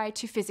might try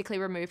to physically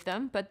remove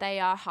them, but they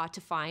are hard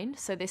to find,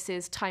 so this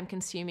is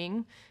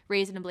time-consuming,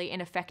 reasonably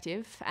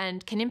ineffective,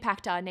 and can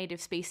impact our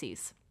native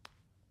species.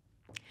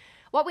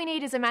 What we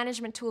need is a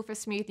management tool for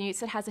smooth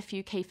newts that has a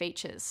few key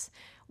features.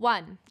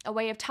 1, a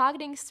way of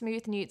targeting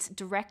smooth newts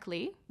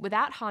directly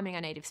without harming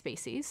our native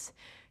species.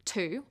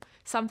 2,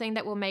 something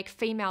that will make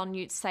female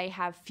newts, say,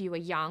 have fewer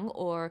young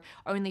or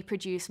only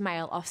produce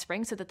male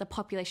offspring so that the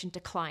population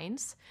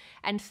declines.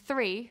 And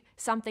 3,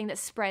 something that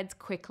spreads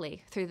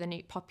quickly through the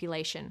newt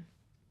population.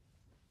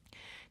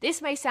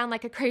 This may sound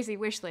like a crazy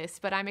wish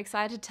list, but I'm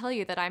excited to tell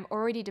you that I'm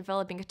already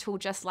developing a tool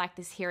just like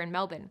this here in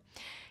Melbourne.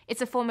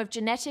 It's a form of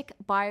genetic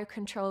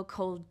biocontrol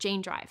called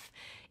gene drive.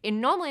 In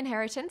normal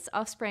inheritance,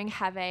 offspring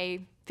have a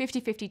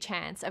 50-50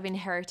 chance of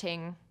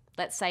inheriting,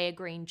 let's say, a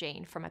green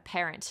gene from a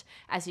parent,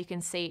 as you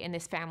can see in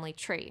this family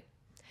tree.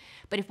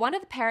 But if one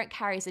of the parent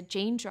carries a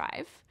gene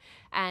drive,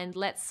 and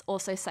let's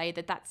also say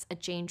that that's a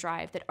gene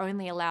drive that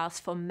only allows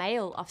for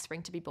male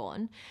offspring to be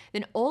born,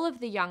 then all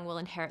of the young will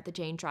inherit the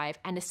gene drive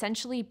and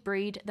essentially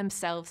breed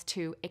themselves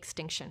to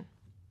extinction.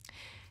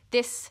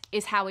 This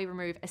is how we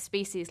remove a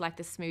species like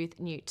the smooth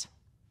newt.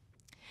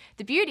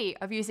 The beauty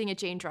of using a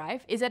gene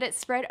drive is that it's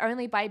spread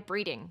only by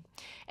breeding.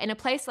 In a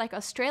place like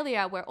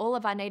Australia, where all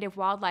of our native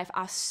wildlife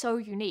are so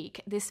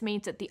unique, this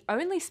means that the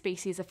only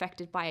species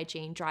affected by a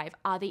gene drive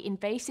are the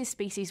invasive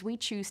species we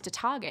choose to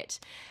target.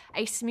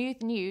 A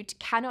smooth newt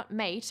cannot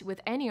mate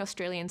with any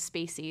Australian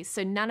species,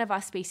 so none of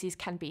our species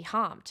can be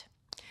harmed.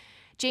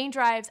 Gene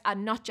drives are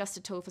not just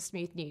a tool for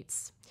smooth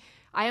newts.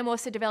 I am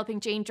also developing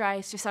gene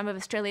drives for some of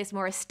Australia's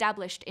more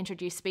established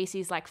introduced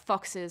species like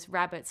foxes,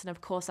 rabbits, and of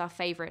course our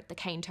favourite, the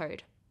cane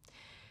toad.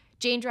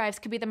 Gene drives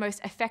could be the most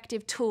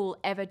effective tool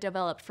ever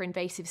developed for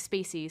invasive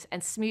species,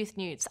 and smooth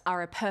newts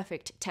are a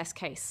perfect test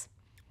case.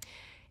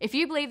 If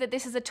you believe that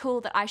this is a tool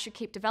that I should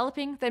keep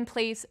developing, then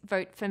please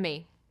vote for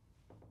me.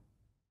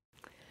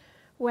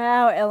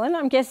 Wow, Ellen,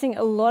 I'm guessing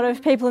a lot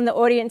of people in the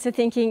audience are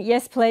thinking,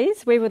 yes,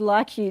 please, we would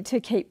like you to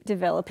keep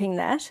developing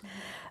that.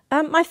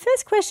 My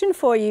first question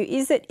for you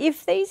is that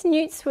if these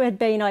newts had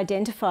been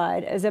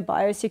identified as a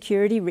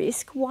biosecurity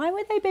risk, why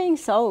were they being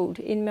sold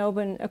in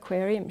Melbourne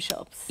aquarium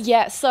shops?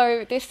 Yeah,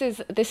 so this is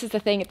the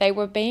thing. They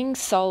were being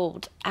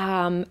sold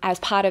as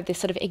part of this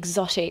sort of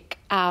exotic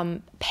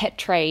pet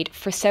trade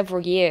for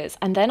several years,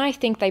 and then I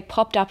think they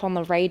popped up on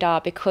the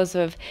radar because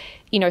of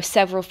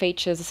several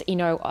features,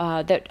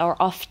 that are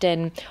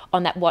often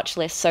on that watch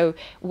list. So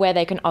where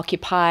they can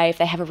occupy, if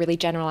they have a really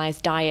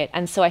generalized diet.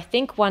 And so I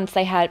think once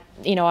they had,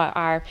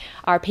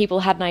 our people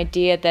had an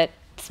idea that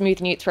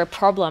smooth newts were a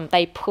problem,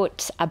 they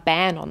put a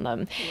ban on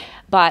them. Yeah.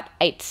 But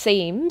it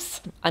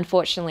seems,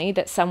 unfortunately,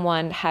 that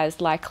someone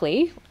has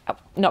likely,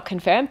 not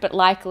confirmed, but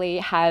likely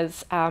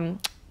has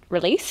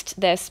released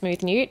their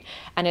smooth newt,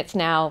 and it's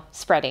now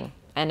spreading,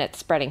 and it's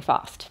spreading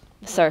fast.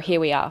 So here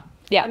we are.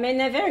 Yeah. I mean,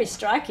 they're very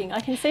striking.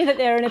 I can see that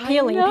they're an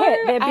appealing pet.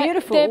 They're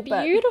beautiful.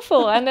 They're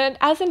beautiful. And then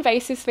as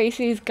invasive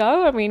species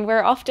go, I mean, we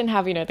often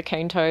have, the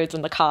cane toads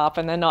and the carp,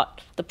 and they're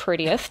not the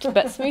prettiest,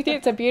 but smooth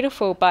newts are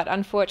beautiful. But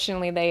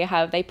unfortunately,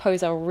 they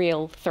pose a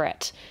real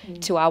threat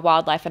to our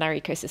wildlife and our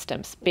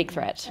ecosystems. Big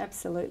threat.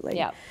 Absolutely.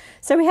 Yeah.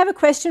 So we have a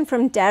question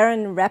from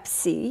Darren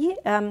Rapsey.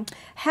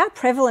 How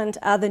prevalent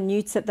are the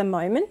newts at the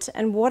moment,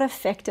 and what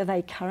effect are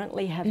they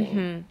currently having?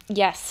 Mm-hmm.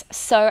 Yes.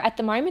 So at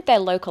the moment, they're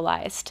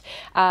localised.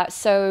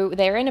 So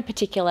they're in a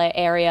particular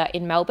area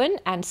in Melbourne,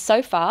 and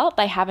so far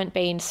they haven't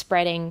been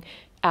spreading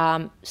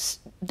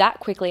that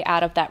quickly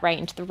out of that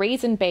range. The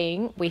reason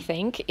being, we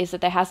think, is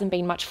that there hasn't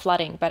been much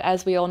flooding, but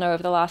as we all know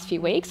over the last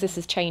few weeks, this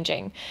is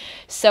changing.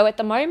 So at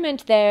the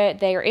moment,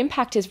 their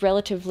impact is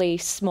relatively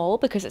small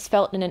because it's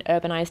felt in an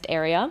urbanised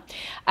area,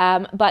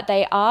 but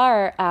they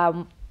are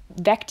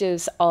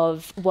vectors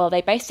of,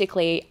 they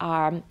basically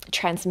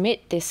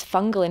transmit this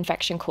fungal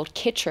infection called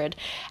chytrid,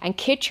 and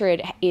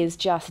chytrid is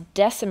just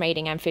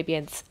decimating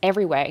amphibians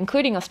everywhere,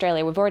 including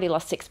Australia. We've already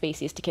lost 6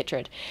 species to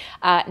chytrid.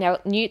 Now,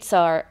 newts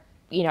are,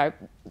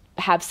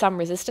 have some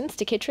resistance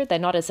to chytrid. They're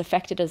not as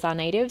affected as our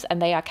natives,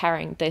 and they are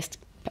carrying this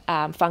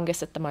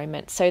fungus at the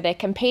moment. So they're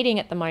competing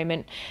at the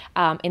moment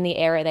in the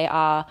area they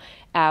are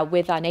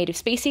with our native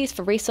species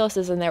for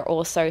resources, and they're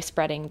also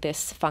spreading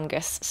this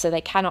fungus, so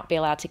they cannot be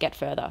allowed to get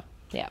further.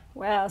 Yeah.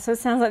 Wow. So it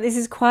sounds like this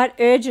is quite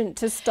urgent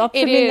to stop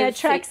them in their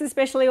tracks,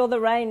 especially all the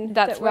rain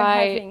that we're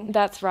having.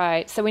 That's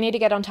right. So we need to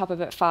get on top of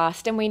it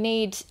fast, and we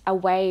need a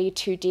way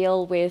to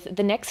deal with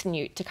the next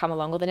newt to come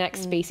along, or the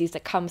next species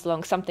that comes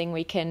along, something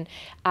we can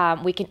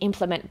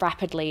implement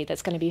rapidly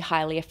that's going to be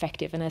highly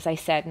effective, and as I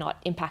said, not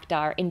impact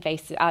our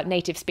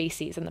native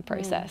species in the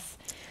process.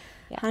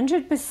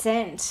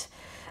 100%.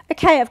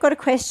 Okay, I've got a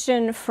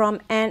question from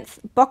Anth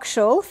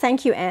Bokshall.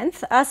 Thank you,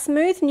 Anth. Are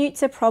smooth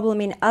newts a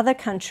problem in other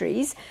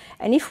countries?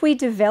 And if we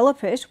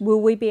develop it, will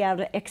we be able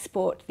to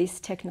export this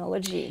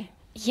technology?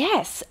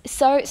 Yes,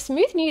 so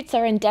smooth newts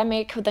are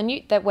endemic. The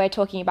newt that we're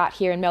talking about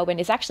here in Melbourne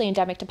is actually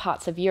endemic to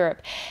parts of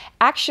Europe.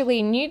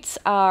 Actually, newts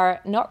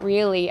are not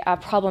really a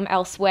problem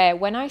elsewhere.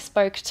 When I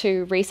spoke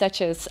to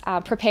researchers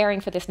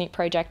preparing for this newt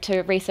project,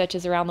 to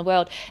researchers around the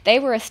world, they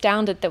were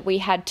astounded that we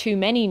had too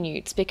many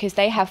newts because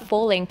they have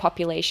falling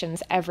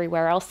populations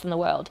everywhere else in the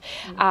world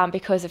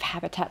because of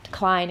habitat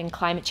decline and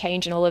climate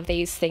change and all of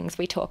these things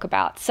we talk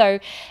about. So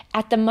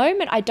at the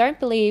moment, I don't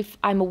believe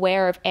I'm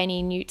aware of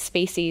any newt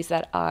species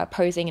that are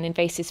posing an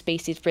invasive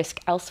species risk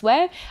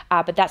elsewhere,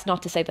 but that's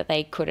not to say that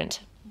they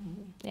couldn't.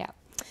 Yeah.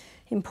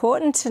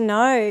 Important to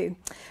know.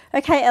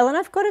 Okay, Ellen,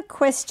 I've got a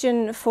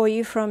question for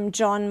you from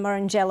John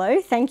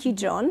Morangello. Thank you,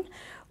 John.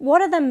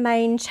 What are the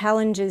main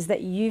challenges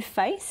that you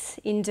face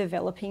in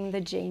developing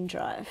the gene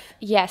drive?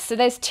 Yes, so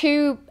there's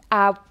two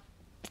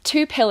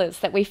pillars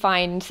that we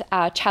find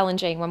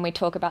challenging when we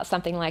talk about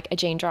something like a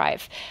gene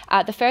drive.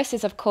 The first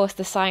is, of course,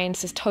 the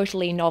science is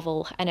totally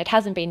novel and it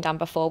hasn't been done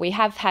before. We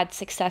have had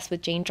success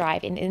with gene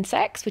drive in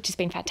insects, which has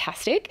been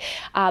fantastic,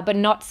 but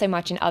not so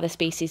much in other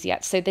species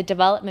yet. So the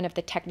development of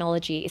the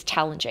technology is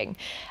challenging.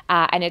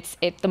 And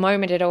at the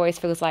moment, it always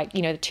feels like,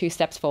 2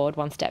 steps forward,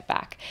 1 step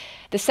back.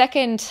 The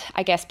second,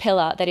 I guess,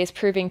 pillar that is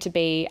proving to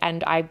be,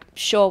 and I'm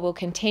sure will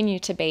continue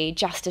to be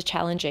just as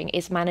challenging,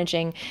 is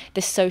managing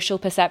the social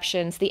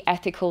perceptions, the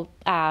ethical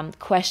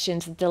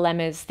questions,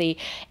 dilemmas,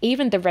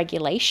 even the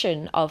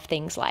regulation of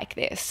things like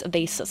this, of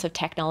these sorts of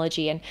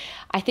technology. And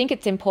I think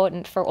it's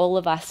important for all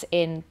of us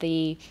in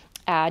the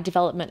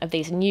development of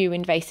these new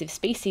invasive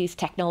species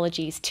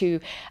technologies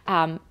to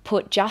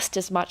put just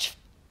as much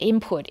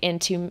input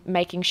into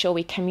making sure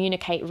we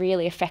communicate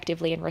really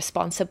effectively and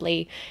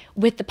responsibly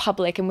with the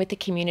public and with the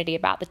community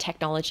about the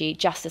technology,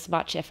 just as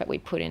much effort we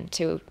put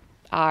into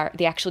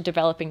the actual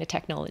developing the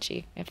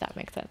technology, if that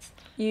makes sense.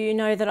 You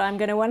know that I'm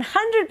going to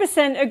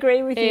 100%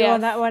 agree with you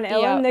on that one,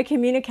 Ellen. The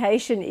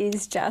communication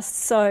is just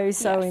so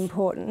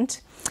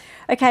important.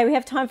 Okay, we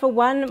have time for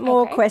one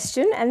more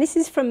question, and this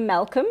is from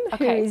Malcolm,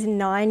 who is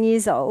 9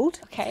 years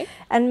old. Okay.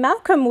 And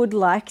Malcolm would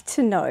like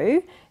to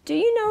know, do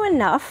you know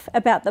enough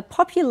about the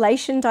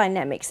population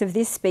dynamics of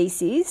this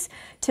species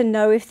to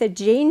know if the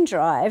gene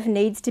drive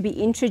needs to be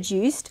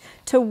introduced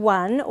to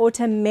one or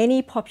to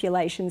many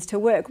populations to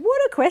work?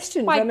 What a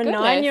question from a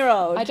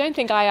 9-year-old. I don't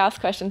think I asked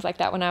questions like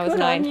that when I was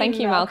 9. Thank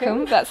you,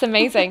 Malcolm. That's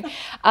amazing.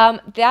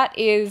 That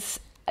is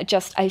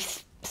just a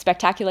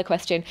spectacular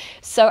question.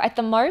 So at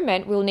the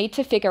moment, we'll need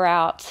to figure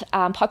out,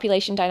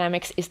 population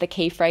dynamics is the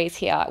key phrase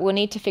here. We'll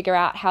need to figure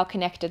out how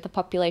connected the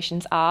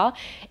populations are,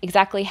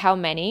 exactly how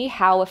many,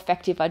 how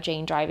effective our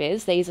gene drive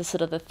is. These are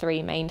sort of the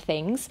 3 main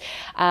things.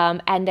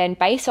 And then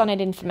based on that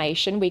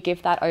information, we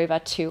give that over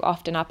to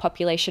often our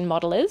population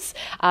modelers,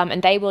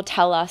 and they will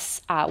tell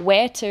us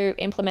where to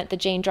implement the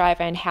gene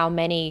drive and how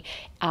many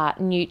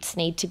newts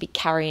need to be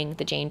carrying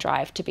the gene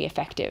drive to be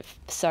effective.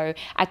 So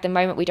at the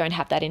moment, we don't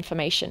have that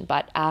information,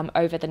 but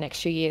over the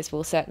next few years,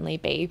 we'll certainly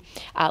be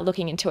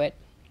looking into it.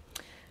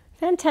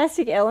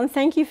 Fantastic, Ellen.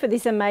 Thank you for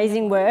this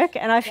amazing work.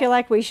 And I feel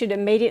like we should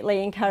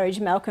immediately encourage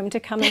Malcolm to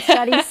come and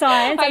study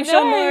science. I'm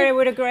sure Moira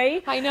would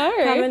agree. I know.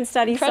 Come and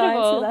study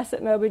science with us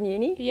at Melbourne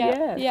Uni.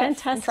 Yeah,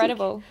 fantastic.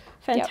 Incredible.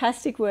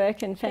 Fantastic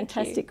work and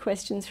fantastic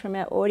questions from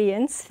our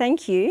audience.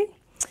 Thank you.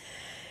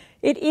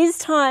 It is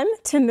time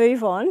to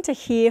move on to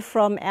hear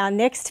from our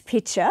next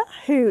pitcher,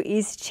 who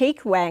is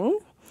Qike Wang.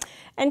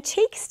 And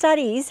Qike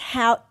studies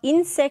how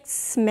insects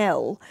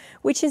smell,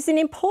 which is an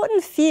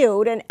important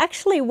field and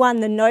actually won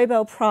the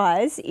Nobel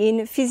Prize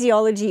in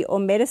Physiology or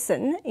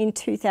Medicine in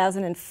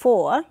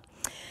 2004.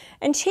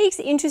 And Qike's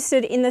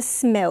interested in the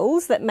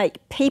smells that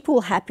make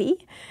people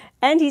happy,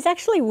 and he's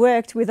actually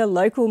worked with a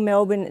local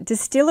Melbourne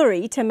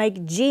distillery to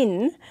make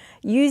gin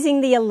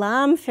using the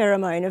alarm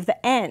pheromone of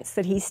the ants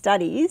that he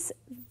studies.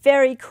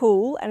 Very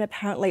cool, and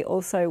apparently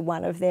also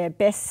one of their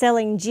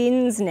best-selling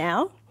gins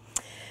now.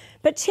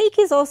 But Qike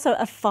is also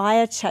a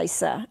fire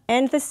chaser,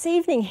 and this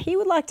evening he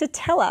would like to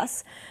tell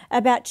us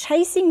about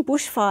chasing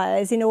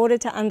bushfires in order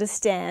to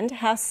understand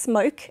how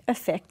smoke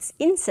affects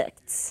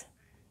insects.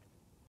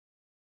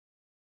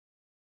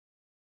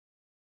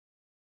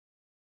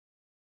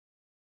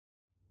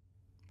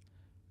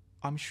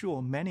 I'm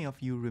sure many of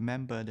you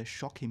remember the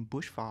shocking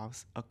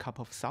bushfires a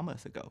couple of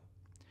summers ago,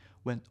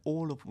 when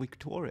all of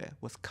Victoria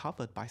was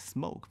covered by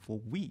smoke for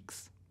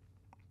weeks.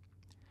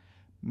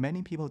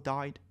 Many people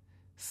died,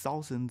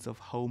 thousands of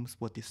homes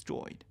were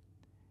destroyed,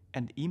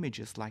 and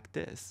images like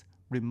this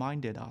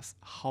reminded us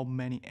how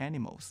many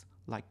animals,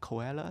 like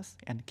koalas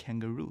and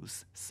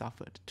kangaroos,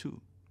 suffered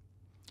too.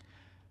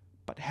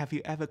 But have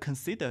you ever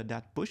considered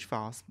that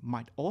bushfires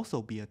might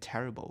also be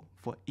terrible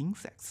for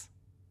insects?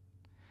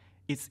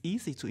 It's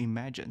easy to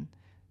imagine,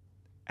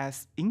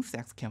 as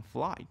insects can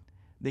fly,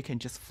 they can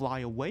just fly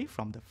away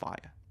from the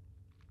fire.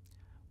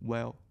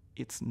 Well,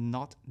 it's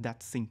not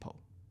that simple.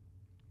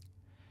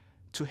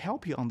 To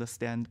help you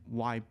understand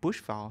why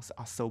bushfires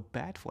are so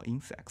bad for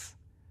insects,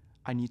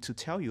 I need to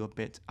tell you a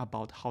bit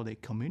about how they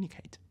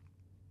communicate.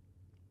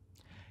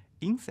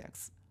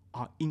 Insects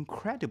are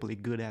incredibly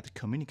good at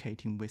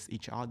communicating with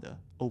each other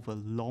over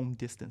long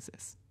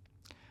distances.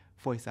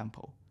 For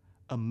example,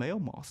 a male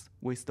moth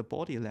with the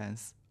body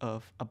length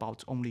of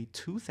about only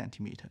 2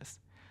 centimeters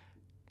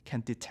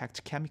can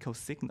detect chemical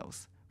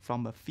signals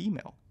from a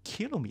female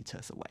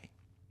kilometers away.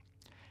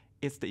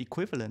 It's the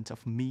equivalent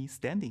of me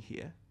standing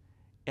here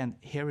and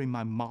hearing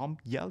my mom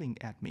yelling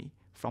at me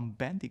from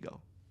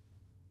Bendigo.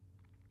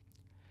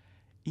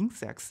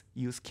 Insects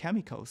use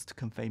chemicals to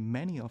convey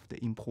many of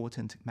the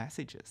important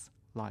messages,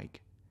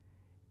 like,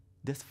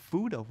 "There's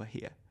food over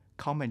here,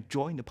 come and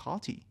join the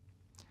party,"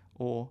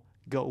 or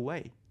 "Go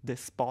away,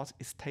 this spot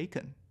is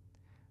taken,"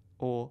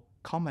 or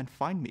 "Come and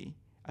find me,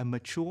 I'm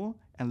mature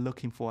and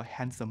looking for a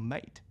handsome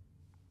mate."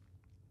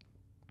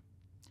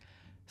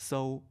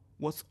 So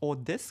what's all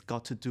this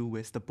got to do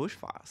with the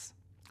bushfires?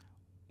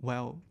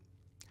 Well,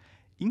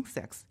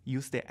 insects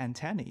use their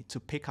antennae to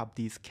pick up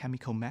these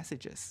chemical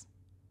messages.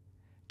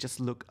 Just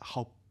look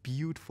how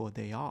beautiful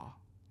they are.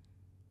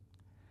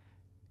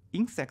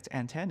 Insect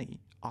antennae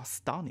are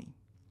stunning,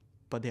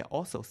 but they're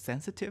also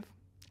sensitive,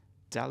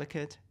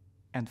 delicate,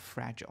 and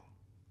fragile.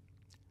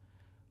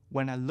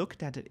 When I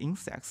looked at the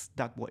insects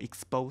that were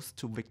exposed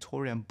to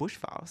Victorian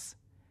bushfires,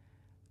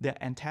 their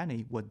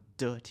antennae were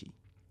dirty,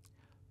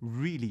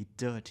 really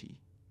dirty.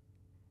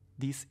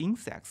 These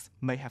insects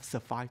may have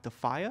survived the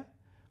fire,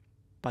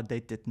 but they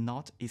did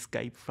not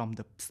escape from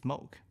the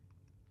smoke.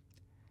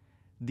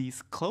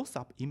 These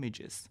close-up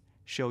images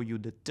show you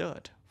the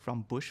dirt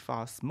from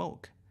bushfire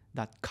smoke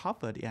that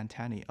covered the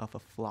antennae of a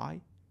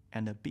fly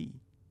and a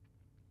bee.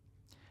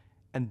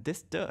 And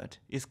this dirt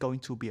is going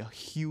to be a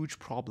huge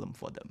problem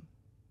for them,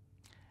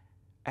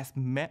 as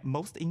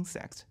most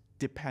insects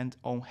depend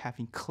on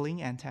having clean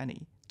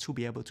antennae to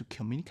be able to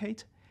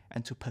communicate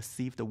and to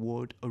perceive the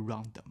world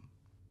around them.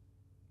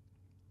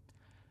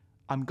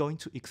 I'm going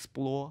to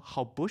explore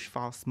how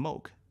bushfire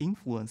smoke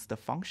influences the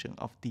function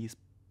of these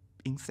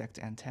insect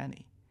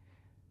antennae.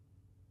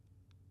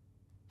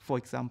 For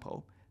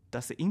example,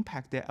 does it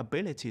impact their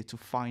ability to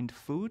find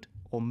food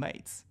or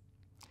mates?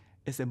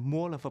 Is it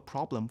more of a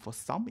problem for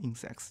some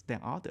insects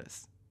than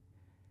others?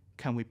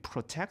 Can we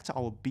protect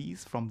our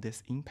bees from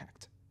this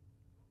impact?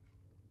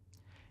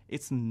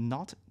 It's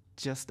not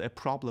just a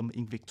problem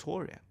in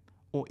Victoria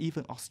or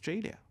even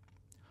Australia.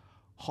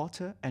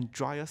 Hotter and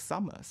drier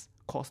summers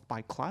caused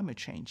by climate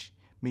change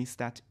means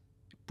that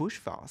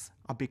bushfires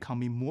are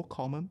becoming more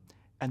common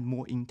and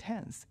more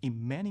intense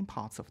in many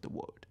parts of the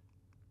world.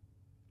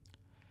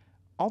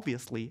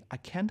 Obviously, I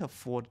can't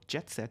afford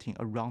jet setting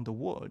around the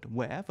world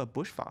wherever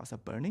bushfires are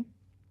burning,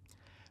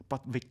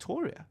 but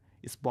Victoria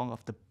is one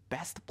of the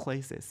best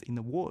places in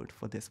the world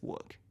for this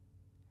work,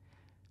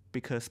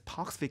 because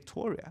Parks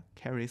Victoria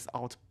carries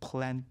out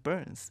planned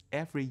burns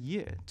every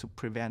year to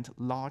prevent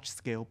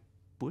large-scale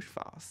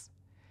bushfires.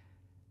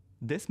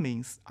 This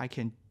means I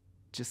can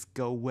just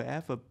go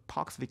wherever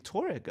Parks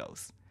Victoria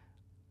goes,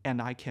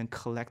 and I can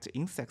collect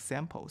insect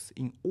samples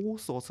in all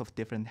sorts of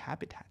different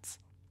habitats.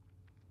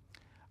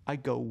 I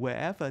go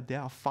wherever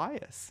there are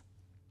fires.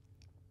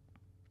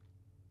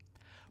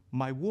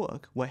 My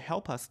work will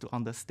help us to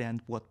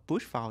understand what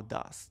bushfire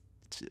does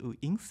to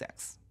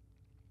insects.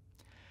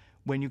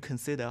 When you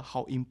consider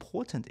how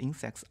important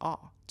insects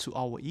are to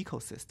our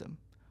ecosystem,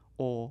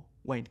 or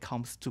when it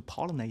comes to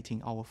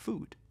pollinating our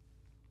food.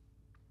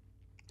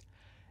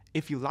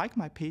 If you like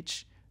my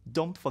pitch,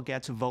 don't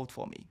forget to vote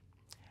for me.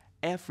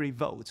 Every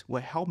vote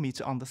will help me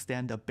to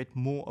understand a bit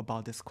more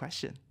about this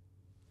question.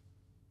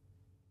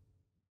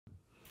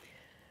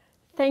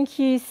 Thank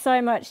you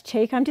so much,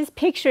 Qike. I'm just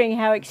picturing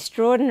how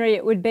extraordinary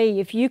it would be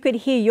if you could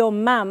hear your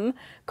mum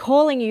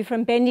calling you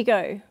from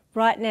Bendigo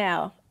right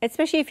now,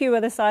 especially if you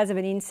were the size of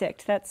an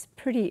insect. That's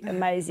pretty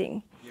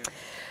amazing. Yeah.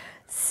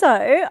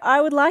 So I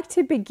would like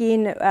to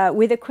begin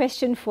with a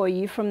question for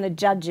you from the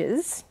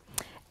judges,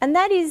 and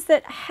that is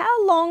that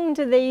how long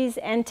do these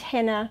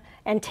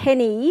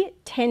antennae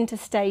tend to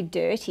stay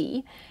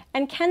dirty,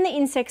 and can the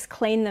insects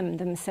clean them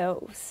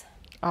themselves?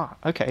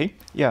 Okay.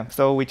 Yeah,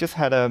 so we just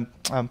had a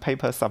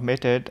paper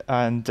submitted,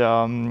 and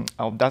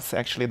that's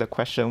actually the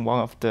question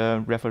one of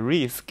the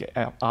referees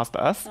asked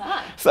us.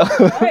 So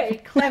very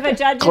clever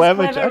judges,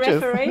 clever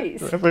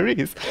referees.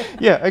 Referees.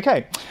 Yeah,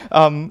 okay.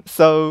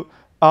 So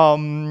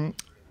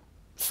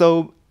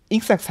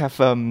insects have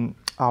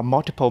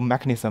multiple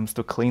mechanisms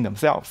to clean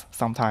themselves.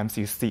 Sometimes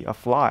you see a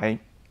fly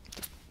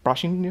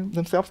brushing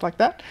themselves like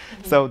that.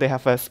 Mm-hmm. So they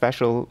have a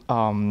special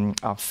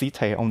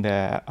setae on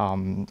their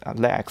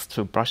legs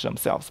to brush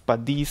themselves.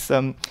 But these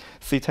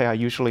setae are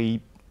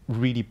usually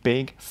really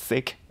big,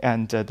 thick,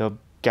 and the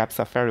gaps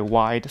are very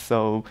wide.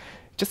 So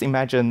just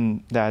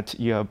imagine that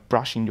you're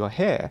brushing your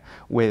hair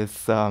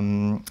with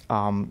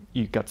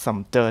you got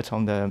some dirt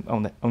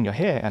on your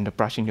hair, and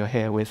brushing your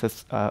hair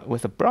with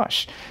a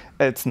brush.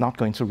 It's not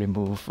going to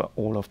remove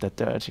all of the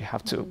dirt. You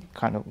have to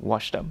kind of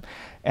wash them.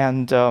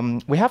 And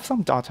we have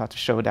some data to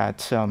show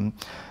that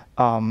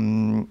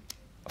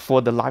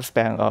for the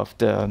lifespan of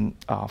the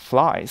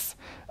flies,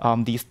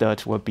 these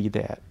dirt will be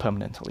there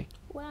permanently.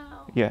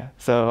 Wow. Yeah.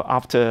 So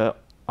after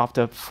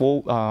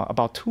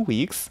about 2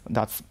 weeks,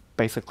 that's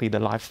basically the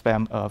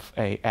lifespan of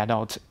a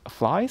adult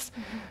flies.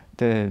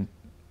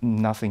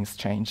 Nothing's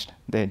changed.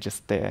 They're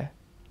just there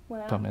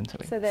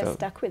permanently. So they're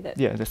stuck with it.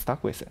 Yeah, they're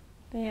stuck with it.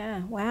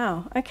 Yeah,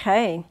 wow.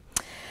 Okay.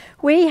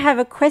 We have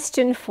a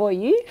question for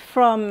you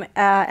from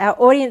our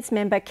audience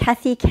member,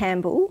 Kathy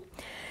Campbell.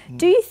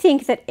 Do you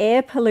think that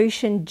air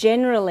pollution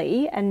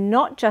generally, and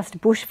not just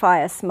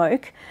bushfire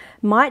smoke,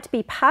 might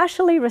be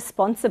partially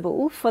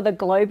responsible for the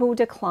global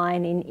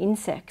decline in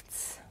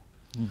insects?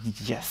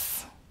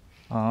 Yes.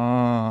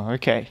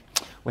 Okay.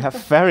 We have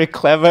very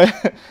clever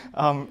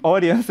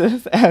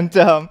audiences, and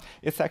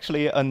it's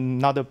actually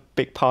another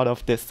big part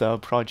of this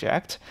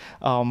project.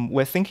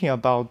 We're thinking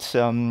about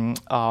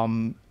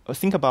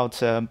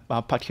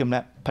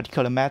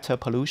particular matter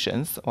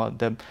pollutions, or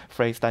the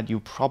phrase that you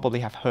probably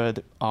have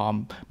heard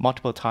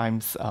multiple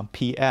times,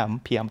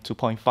 PM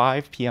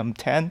 2.5, PM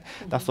 10,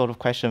 that sort of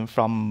question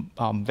from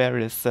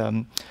various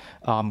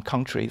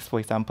countries. For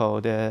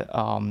example,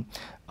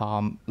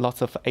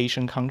 lots of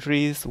Asian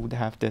countries would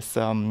have this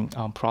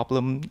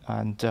problem,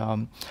 and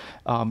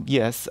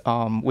yes,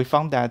 we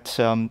found that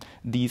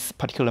these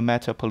particular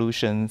matter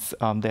pollutions,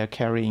 they're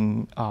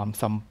carrying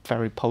some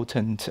very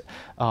potent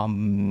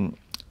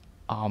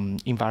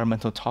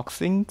environmental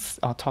toxins.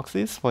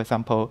 For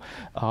example,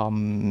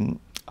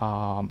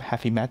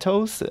 heavy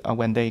metals,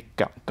 when they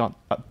got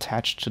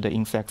attached to the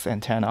insect's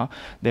antenna,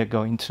 they're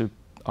going to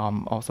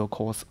also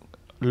cause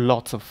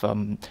lots of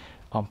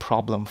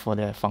problem for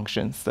their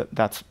functions.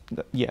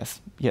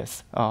 Yes,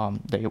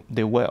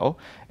 they will,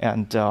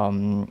 and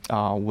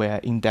we're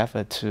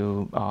endeavored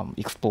to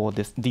explore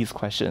these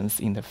questions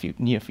in the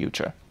near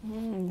future.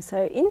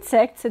 So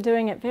insects are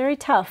doing it very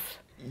tough.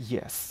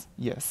 Yes.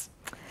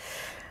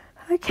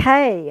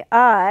 Okay,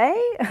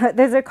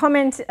 there's a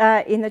comment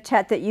in the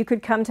chat that you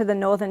could come to the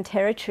Northern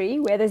Territory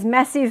where there's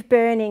massive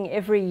burning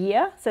every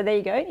year. So there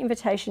you go,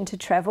 invitation to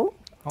travel.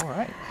 All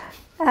right.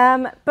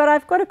 But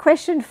I've got a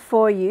question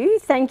for you.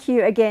 Thank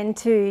you again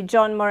to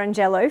John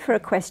Morangello for a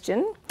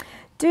question.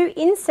 Do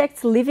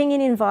insects living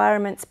in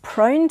environments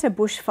prone to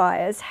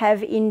bushfires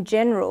have, in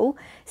general,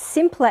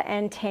 simpler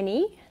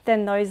antennae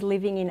than those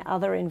living in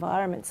other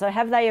environments? So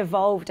have they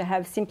evolved to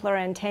have simpler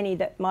antennae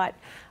that might,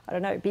 I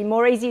don't know, be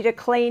more easy to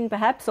clean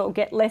perhaps, or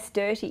get less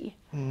dirty?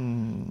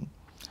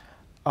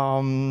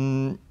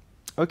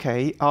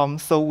 Okay,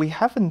 so we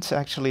haven't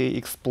actually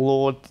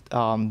explored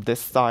this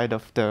side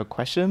of the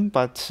question,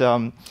 but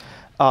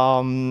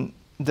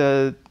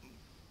the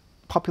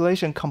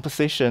population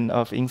composition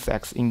of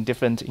insects in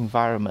different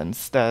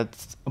environments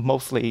that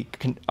mostly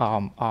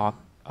are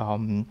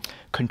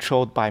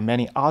controlled by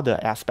many other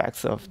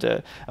aspects of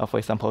for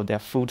example, their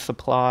food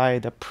supply,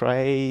 the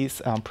prey,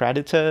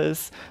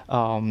 predators,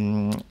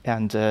 and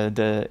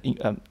the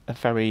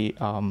very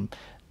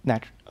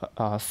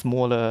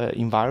smaller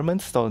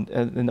environments. So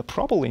and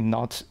probably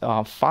not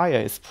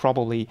fire is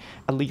probably,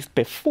 at least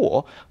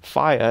before,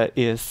 fire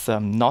is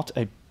not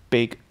a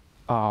big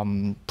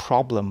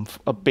problem,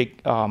 a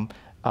big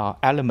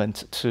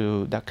element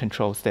that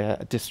controls their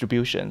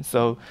distribution.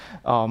 So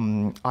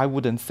I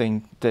wouldn't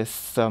think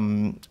this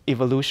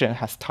evolution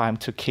has time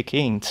to kick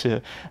in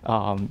to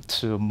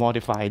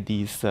modify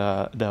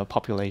the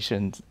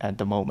populations at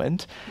the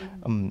moment.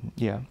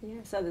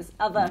 So there's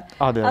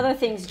other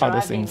things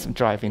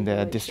driving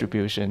the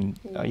distribution.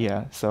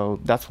 So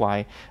that's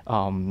why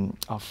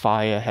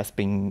fire has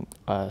been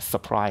a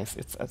surprise.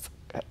 It's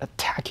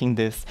attacking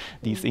these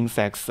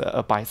insects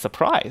by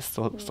surprise,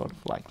 sort of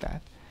like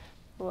that.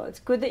 Well,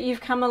 it's good that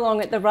you've come along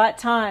at the right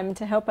time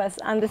to help us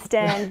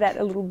understand that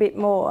a little bit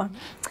more.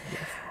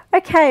 Yes.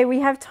 Okay,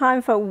 we have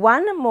time for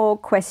one more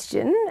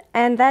question,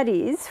 and that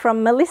is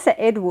from Melissa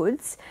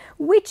Edwards.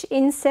 Which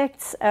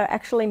insects are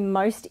actually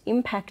most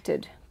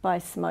impacted by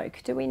smoke?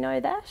 Do we know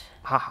that?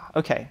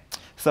 Okay.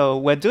 So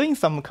we're doing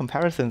some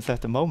comparisons at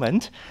the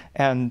moment,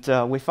 and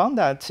we found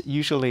that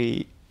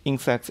usually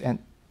insects and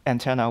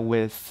antenna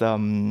with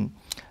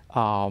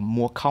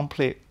more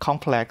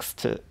complex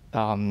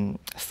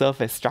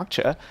surface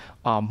structure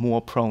are more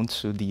prone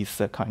to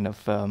these kind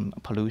of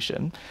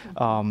pollution.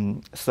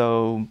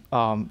 So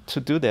to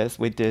do this,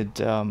 we did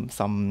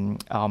some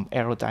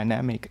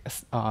aerodynamic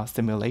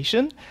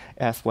simulation,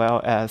 as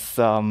well as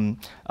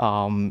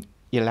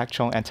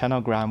electron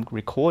antennogram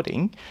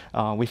recording.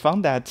 We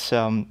found that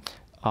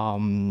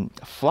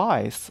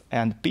flies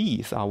and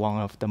bees are one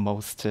of the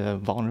most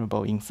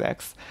vulnerable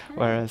insects,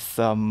 whereas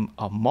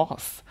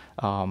moths,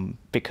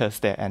 because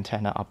their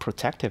antennae are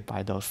protected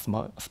by those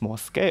small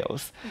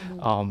scales,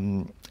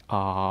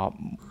 are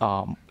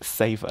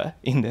safer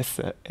in this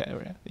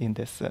area, in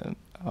this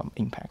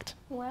impact.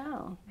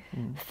 Wow.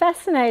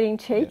 Fascinating,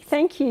 Qike. Yes.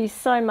 Thank you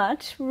so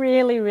much.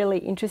 Really, really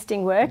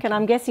interesting work. And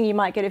I'm guessing you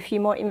might get a few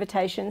more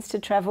invitations to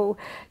travel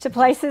to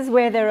places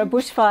where there are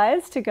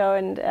bushfires to go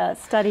and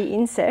study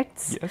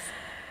insects. Yes.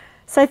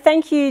 So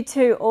thank you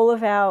to all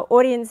of our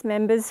audience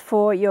members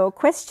for your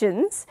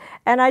questions.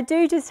 And I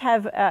do just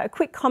have a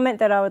quick comment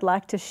that I would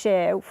like to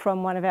share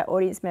from one of our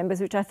audience members,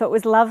 which I thought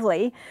was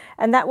lovely.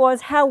 And that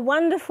was how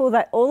wonderful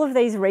that all of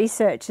these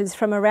researchers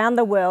from around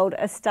the world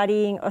are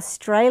studying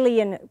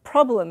Australian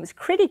problems,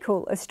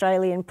 critical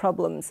Australian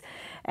problems.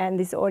 And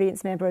this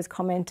audience member has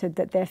commented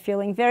that they're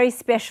feeling very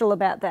special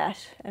about that.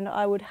 And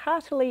I would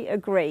heartily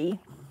agree.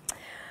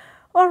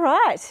 All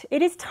right,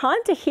 it is time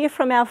to hear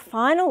from our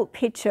final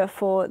pitcher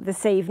for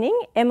this evening,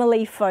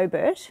 Emily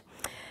Fobert.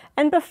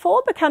 And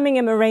before becoming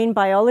a marine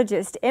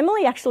biologist,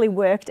 Emily actually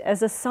worked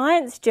as a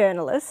science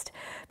journalist,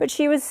 but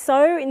she was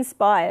so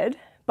inspired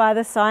by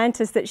the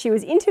scientists that she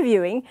was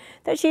interviewing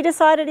that she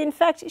decided, in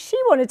fact, she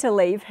wanted to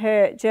leave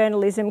her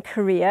journalism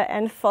career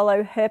and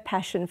follow her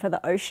passion for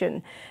the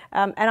ocean.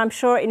 And I'm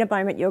sure in a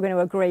moment you're going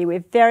to agree,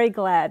 we're very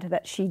glad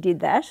that she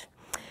did that.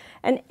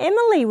 And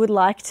Emily would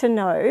like to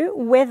know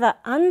whether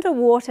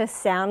underwater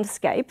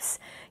soundscapes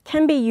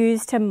can be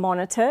used to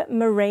monitor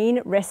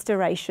marine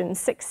restoration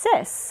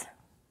success.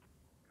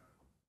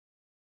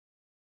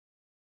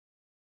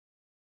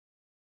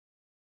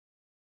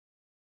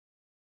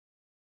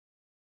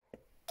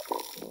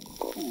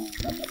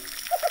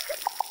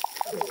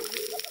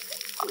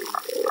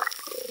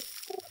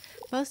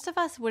 Most of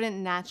us wouldn't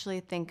naturally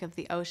think of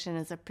the ocean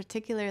as a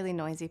particularly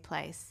noisy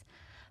place,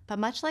 but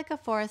much like a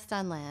forest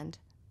on land,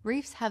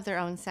 reefs have their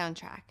own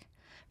soundtrack.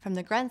 From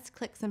the grunts,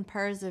 clicks, and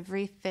purrs of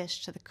reef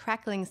fish to the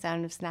crackling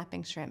sound of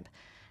snapping shrimp,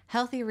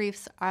 healthy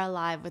reefs are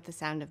alive with the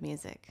sound of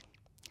music.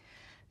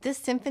 This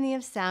symphony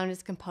of sound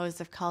is composed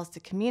of calls to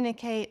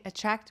communicate,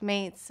 attract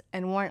mates,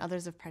 and warn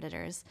others of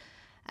predators,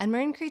 and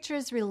marine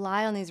creatures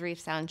rely on these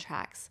reef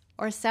soundtracks,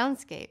 or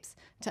soundscapes,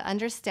 to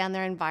understand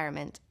their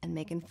environment and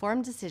make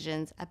informed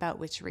decisions about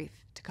which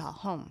reef to call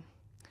home.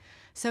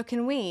 So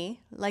can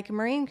we, like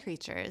marine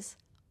creatures,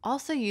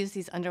 also use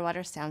these underwater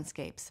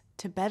soundscapes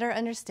to better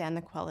understand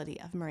the quality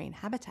of marine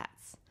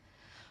habitats?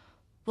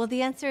 Well,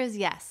 the answer is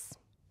yes,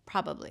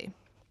 probably.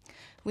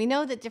 We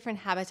know that different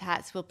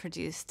habitats will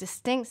produce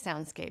distinct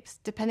soundscapes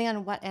depending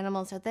on what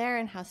animals are there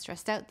and how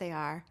stressed out they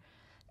are,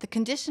 the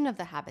condition of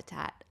the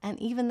habitat,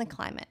 and even the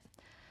climate.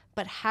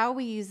 But how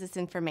we use this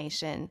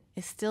information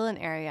is still an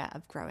area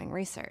of growing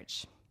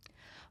research.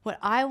 What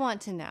I want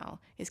to know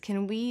is,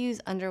 can we use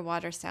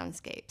underwater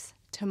soundscapes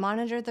to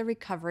monitor the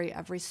recovery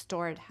of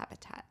restored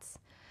habitats?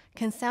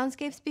 Can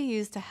soundscapes be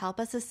used to help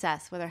us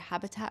assess whether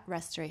habitat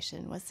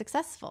restoration was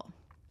successful?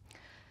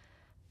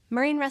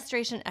 Marine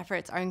restoration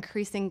efforts are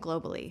increasing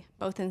globally,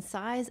 both in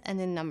size and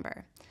in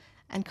number,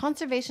 and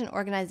conservation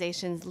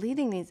organizations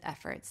leading these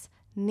efforts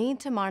need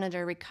to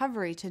monitor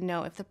recovery to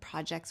know if the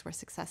projects were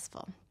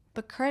successful.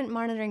 But current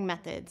monitoring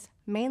methods,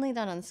 mainly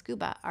done on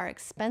scuba, are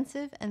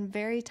expensive and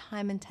very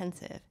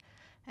time-intensive,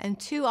 and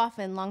too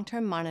often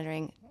long-term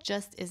monitoring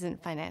just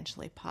isn't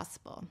financially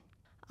possible.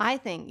 I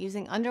think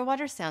using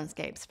underwater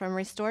soundscapes from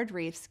restored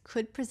reefs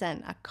could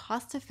present a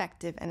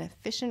cost-effective and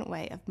efficient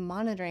way of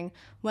monitoring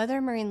whether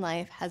marine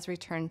life has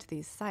returned to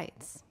these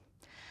sites.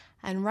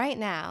 And right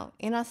now,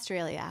 in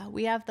Australia,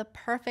 we have the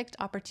perfect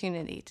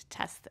opportunity to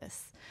test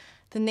this.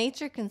 The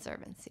Nature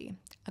Conservancy,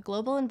 a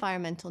global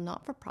environmental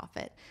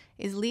not-for-profit,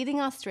 is leading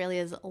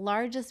Australia's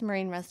largest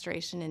marine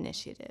restoration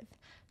initiative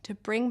to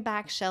bring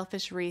back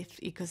shellfish reef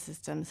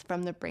ecosystems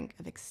from the brink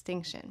of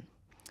extinction.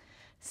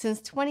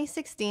 Since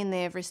 2016,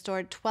 they have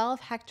restored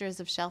 12 hectares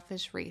of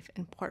shellfish reef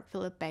in Port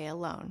Phillip Bay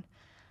alone,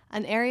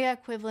 an area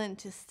equivalent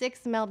to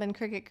 6 Melbourne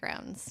cricket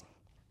grounds.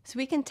 So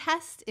we can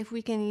test if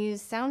we can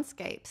use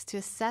soundscapes to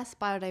assess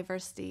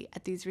biodiversity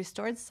at these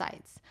restored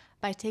sites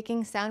by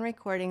taking sound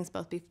recordings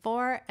both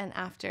before and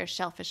after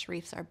shellfish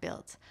reefs are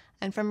built,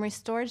 and from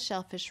restored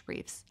shellfish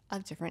reefs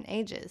of different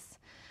ages,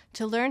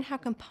 to learn how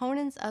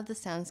components of the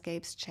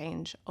soundscapes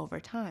change over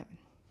time.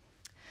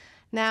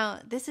 Now,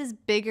 this is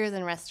bigger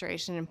than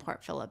restoration in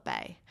Port Phillip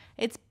Bay.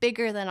 It's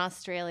bigger than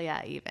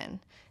Australia even.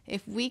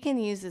 If we can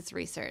use this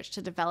research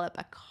to develop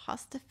a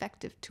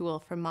cost-effective tool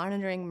for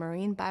monitoring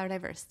marine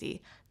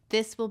biodiversity,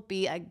 this will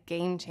be a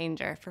game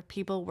changer for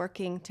people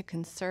working to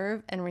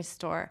conserve and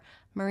restore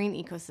marine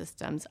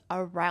ecosystems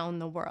around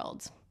the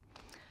world.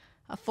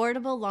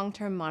 Affordable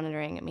long-term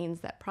monitoring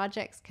means that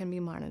projects can be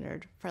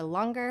monitored for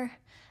longer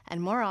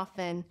and more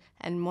often,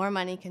 and more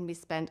money can be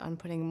spent on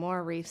putting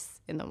more reefs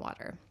in the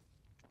water.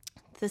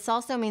 This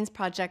also means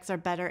projects are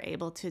better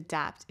able to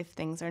adapt if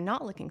things are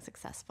not looking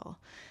successful,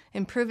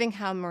 improving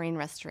how marine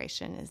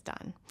restoration is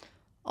done.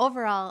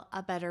 Overall,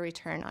 a better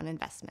return on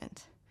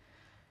investment.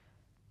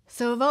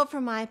 So a vote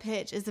for my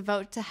pitch is a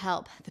vote to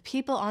help the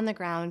people on the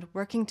ground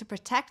working to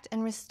protect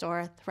and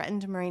restore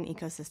threatened marine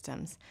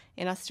ecosystems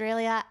in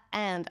Australia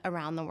and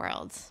around the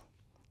world.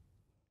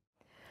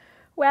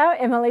 Wow,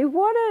 Emily,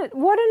 what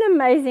an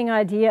amazing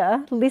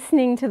idea,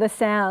 listening to the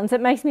sounds.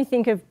 It makes me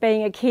think of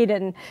being a kid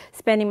and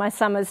spending my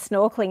summers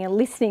snorkeling and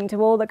listening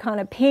to all the kind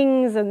of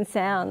pings and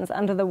sounds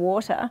under the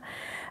water.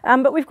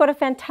 But we've got a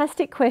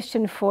fantastic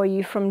question for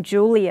you from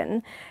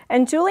Julian.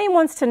 And Julian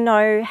wants to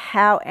know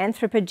how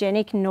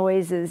anthropogenic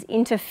noises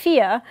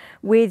interfere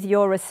with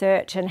your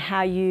research and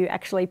how you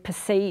actually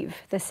perceive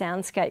the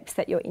soundscapes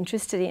that you're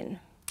interested in.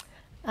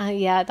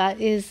 Yeah,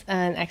 that is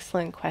an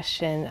excellent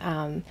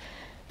question.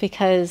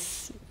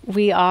 Because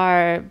we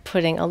are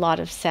putting a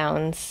lot of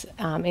sounds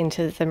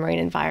into the marine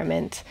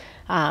environment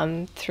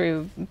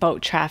through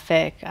boat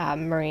traffic,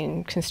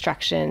 marine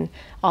construction.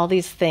 All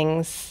these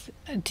things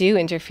do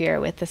interfere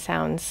with the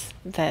sounds,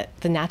 the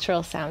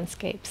natural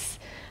soundscapes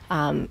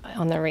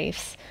on the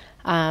reefs.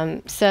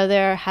 So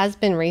there has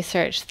been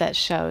research that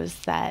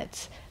shows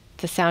that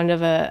the sound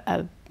of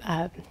a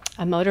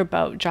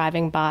motorboat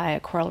driving by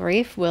a coral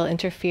reef will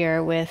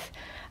interfere with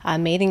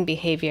mating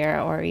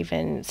behavior or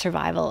even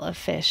survival of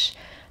fish.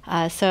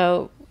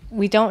 So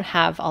we don't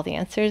have all the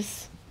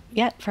answers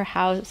yet for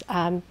how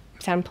sound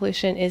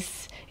pollution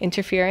is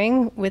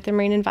interfering with the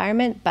marine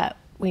environment, but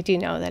we do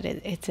know that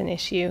it's an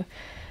issue,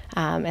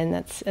 and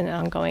that's an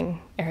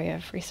ongoing area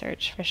of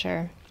research for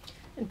sure.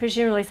 And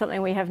presumably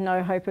something we have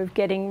no hope of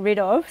getting rid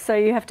of, so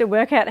you have to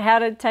work out how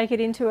to take it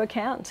into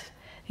account.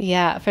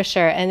 Yeah, for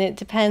sure, and it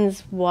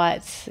depends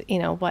what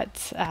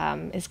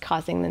is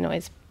causing the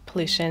noise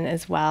pollution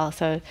as well.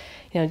 So,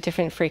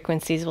 different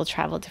frequencies will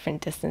travel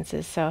different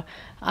distances. So,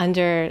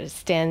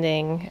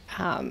 understanding,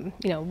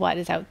 what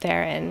is out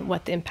there and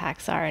what the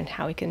impacts are and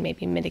how we can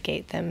maybe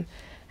mitigate them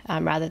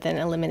rather than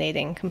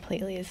eliminating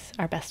completely is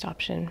our best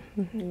option.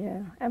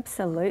 Yeah,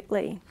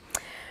 absolutely.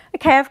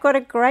 Okay, I've got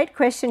a great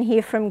question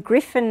here from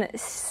Griffin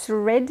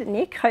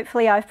Srednik.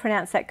 Hopefully I've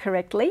pronounced that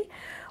correctly.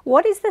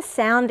 What is the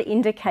sound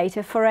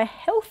indicator for a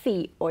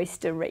healthy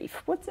oyster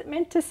reef? What's it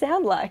meant to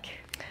sound like?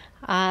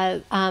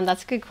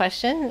 That's a good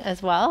question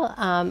as well,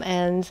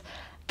 and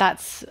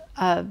that's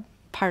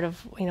part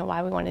of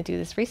why we want to do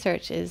this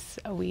research is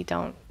we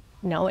don't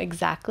know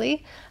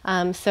exactly.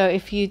 So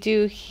if you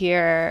do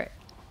hear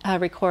a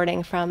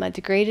recording from a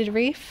degraded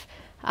reef,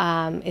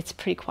 it's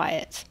pretty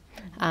quiet,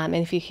 and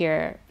if you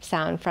hear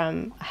sound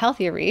from a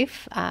healthier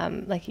reef,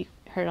 like you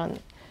heard on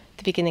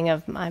the beginning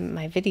of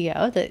my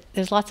video, that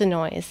there's lots of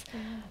noise.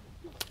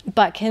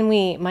 But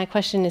my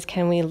question is,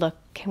 can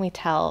we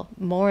tell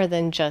more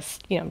than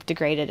just,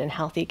 degraded and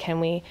healthy? Can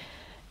we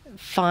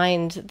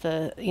find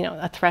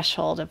a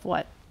threshold of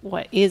what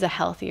is a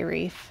healthy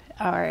reef,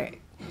 or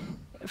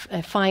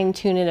fine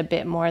tune it a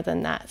bit more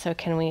than that? So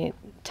can we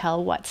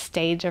tell what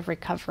stage of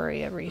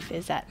recovery a reef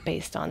is at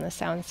based on the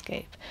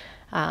soundscape?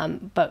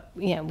 But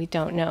we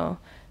don't know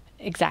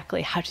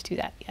exactly how to do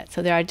that yet.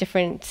 So there are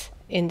different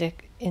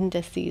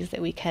indices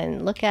that we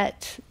can look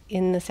at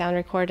in the sound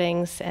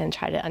recordings and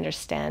try to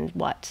understand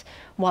what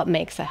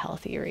makes a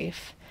healthy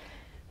reef.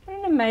 What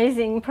an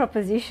amazing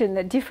proposition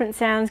that different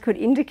sounds could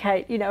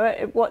indicate,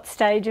 at what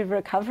stage of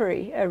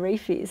recovery a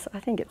reef is. I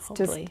think it's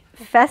just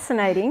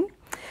fascinating.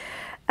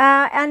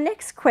 Our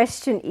next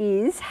question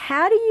is,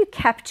 how do you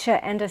capture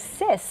and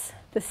assess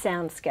the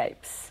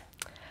soundscapes?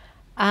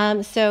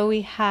 So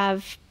we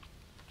have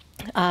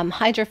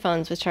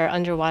hydrophones, which are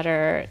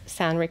underwater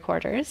sound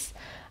recorders.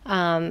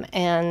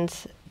 And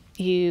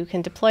you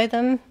can deploy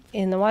them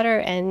in the water,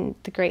 and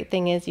the great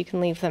thing is you can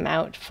leave them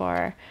out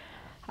for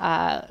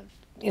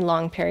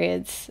long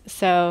periods.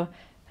 So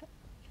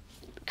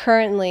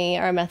currently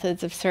our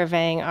methods of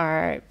surveying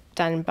are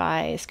done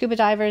by scuba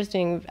divers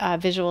doing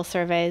visual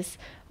surveys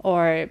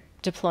or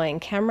deploying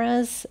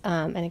cameras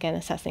and again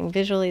assessing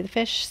visually the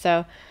fish.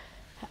 So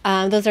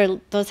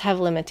those have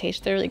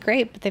limitations. They're really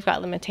great, but they've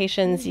got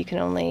limitations. You can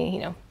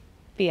only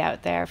be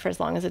out there for as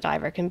long as a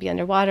diver can be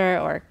underwater,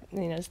 or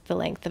the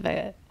length of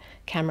a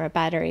camera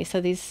battery. So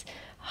these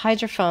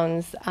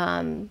hydrophones,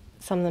 some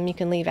of them you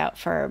can leave out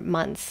for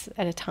months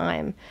at a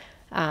time,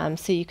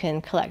 so you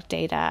can collect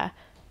data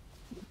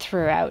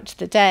throughout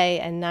the day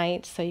and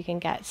night, so you can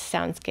get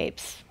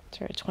soundscapes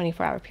through a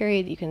 24-hour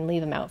period. You can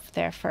leave them out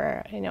there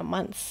for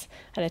months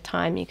at a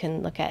time. You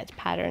can look at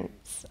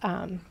patterns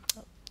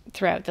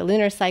throughout the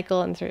lunar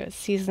cycle and through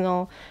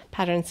seasonal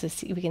patterns,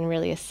 so we can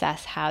really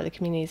assess how the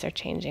communities are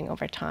changing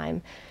over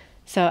time.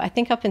 So I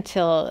think up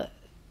until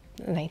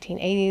the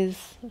 1980s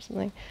or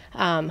something,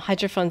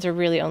 hydrophones are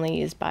really only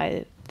used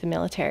by the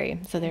military,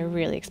 so they're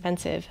really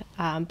expensive.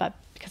 But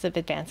because of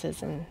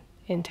advances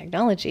in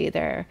technology,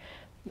 they're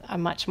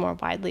much more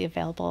widely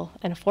available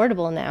and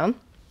affordable now.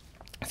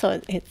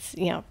 So it's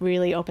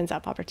really opens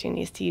up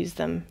opportunities to use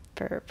them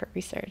for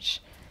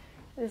research.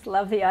 I just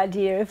love the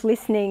idea of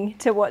listening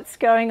to what's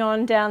going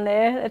on down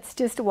there. It's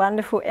just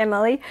wonderful,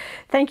 Emily.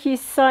 Thank you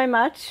so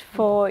much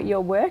for your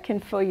work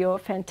and for your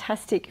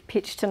fantastic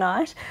pitch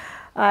tonight.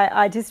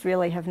 I just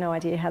really have no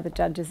idea how the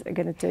judges are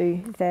going to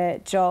do their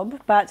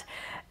job, but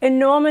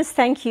enormous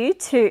thank you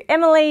to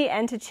Emily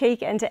and to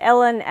Qike and to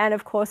Ellen, and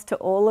of course to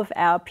all of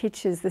our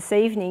pitchers this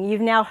evening. You've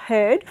now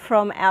heard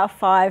from our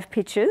 5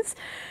 pitchers,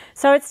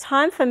 so it's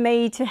time for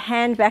me to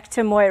hand back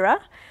to Moira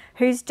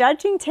whose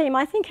judging team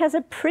I think has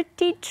a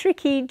pretty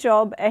tricky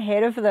job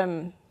ahead of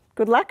them.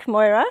 Good luck,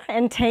 Moira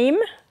and team.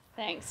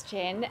 Thanks,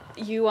 Jen.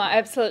 You are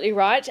absolutely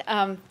right.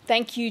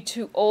 Thank you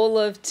to all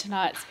of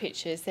tonight's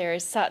pitchers. There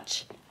is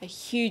such a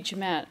huge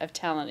amount of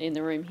talent in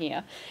the room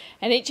here.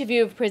 And each of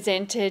you have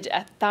presented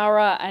a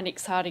thorough and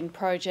exciting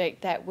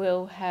project that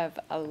will have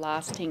a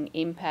lasting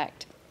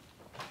impact.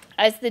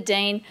 As the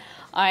Dean,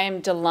 I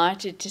am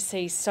delighted to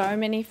see so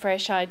many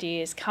fresh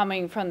ideas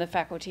coming from the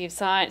Faculty of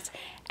Science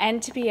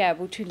and to be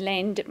able to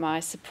lend my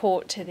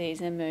support to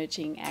these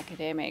emerging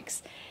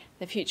academics.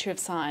 The future of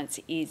science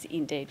is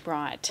indeed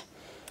bright.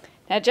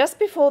 Now, just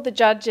before the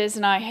judges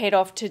and I head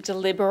off to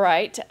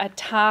deliberate a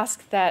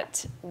task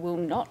that will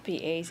not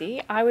be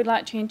easy, I would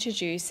like to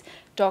introduce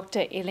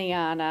Dr.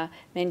 Ileana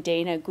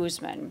Medina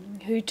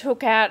Guzman, who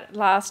took out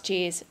last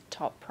year's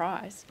top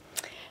prize.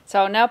 So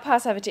I'll now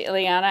pass over to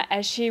Ileana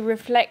as she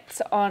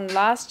reflects on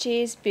last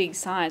year's big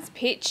science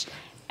pitch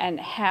and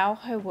how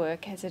her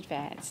work has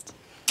advanced.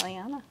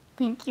 Ileana.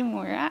 Thank you,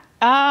 Moira.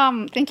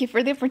 Thank you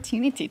for the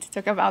opportunity to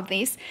talk about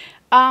this.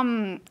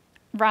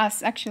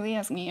 Russ actually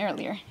asked me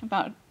earlier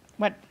about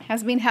what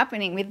has been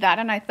happening with that,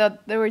 and I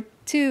thought there were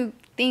two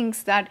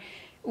things that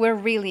were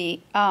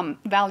really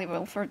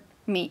valuable for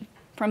me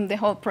from the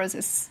whole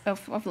process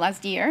of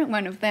last year.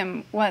 One of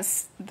them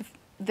was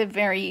the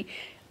very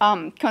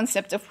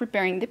concept of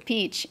preparing the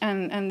pitch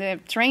and the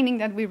training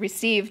that we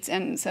received.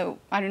 And so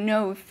I don't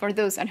know for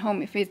those at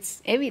home if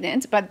it's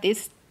evident, but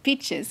these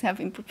pitches have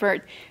been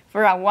prepared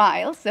for a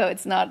while, so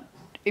it's not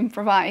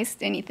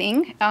improvised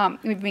anything.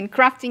 We've been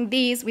crafting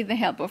these with the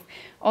help of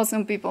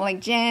awesome people like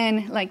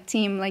Jen, like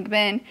Tim, like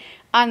Ben,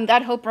 and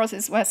that whole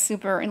process was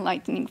super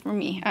enlightening for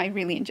me. I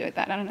really enjoyed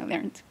that, and I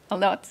learned a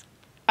lot.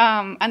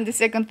 And the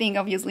second thing,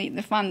 obviously,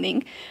 the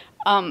funding,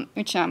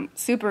 which I'm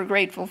super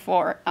grateful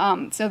for.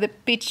 So the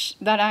pitch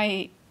that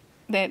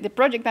the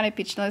project that I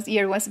pitched last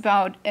year was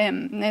about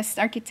nest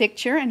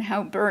architecture and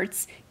how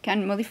birds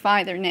can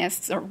modify their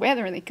nests, or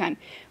whether they can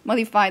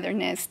modify their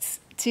nests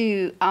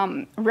to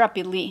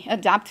rapidly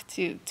adapt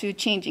to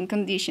changing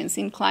conditions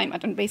in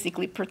climate and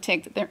basically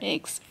protect their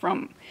eggs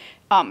from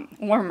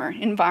warmer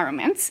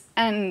environments.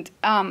 And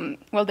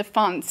well, the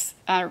funds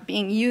are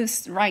being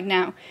used right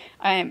now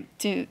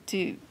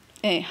to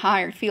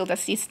hire field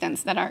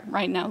assistants that are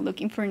right now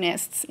looking for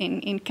nests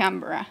in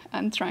Canberra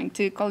and trying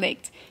to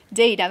collect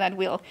data that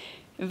will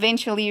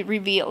eventually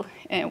reveal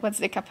what's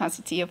the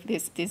capacity of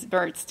these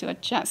birds to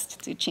adjust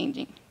to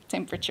changing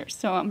temperatures.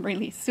 So I'm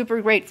really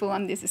super grateful,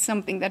 and this is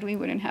something that we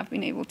wouldn't have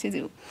been able to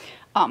do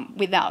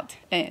without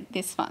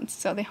these funds.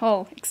 So the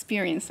whole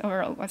experience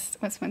overall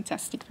was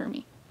fantastic for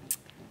me.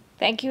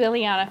 Thank you,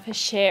 Ileana, for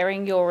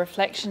sharing your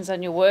reflections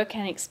on your work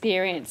and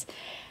experience.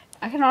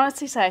 I can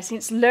honestly say,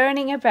 since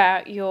learning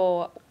about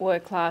your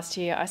work last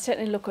year, I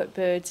certainly look at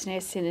birds'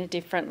 nests in a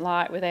different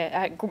light, with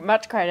a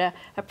much greater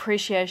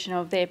appreciation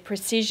of their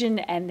precision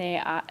and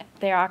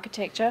their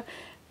architecture.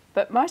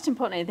 But most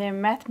importantly, their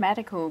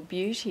mathematical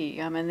beauty.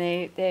 I mean,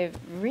 they're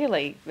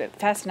really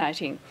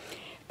fascinating.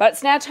 But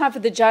it's now time for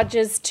the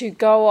judges to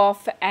go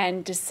off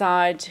and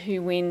decide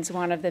who wins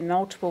one of the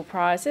multiple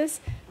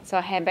prizes. So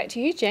I'll hand back to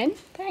you, Jen.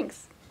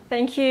 Thanks.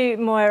 Thank you,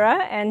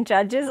 Moira and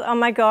judges. Oh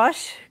my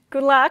gosh,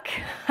 good luck.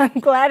 I'm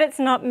glad it's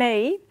not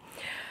me.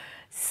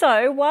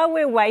 So while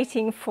we're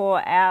waiting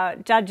for our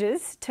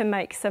judges to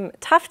make some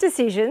tough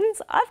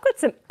decisions, I've got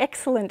some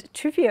excellent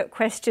trivia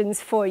questions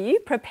for you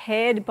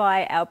prepared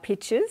by our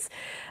pitchers,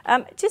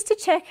 just to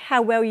check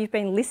how well you've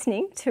been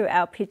listening to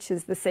our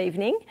pitches this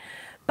evening.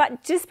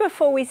 But just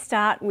before we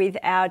start with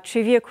our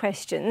trivia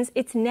questions,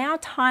 it's now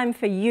time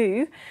for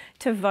you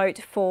to vote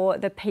for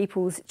the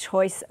People's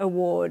Choice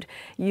Award.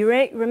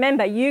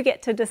 Remember, you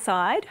get to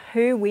decide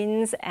who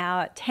wins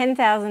our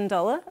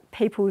 $10,000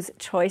 People's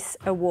Choice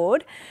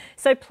Award.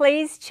 So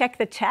please check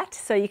the chat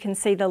so you can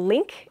see the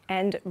link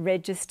and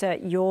register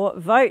your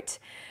vote.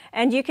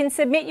 And you can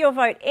submit your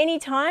vote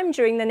anytime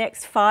during the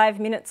next 5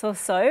 minutes or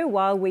so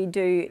while we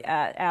do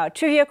our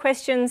trivia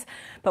questions.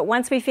 But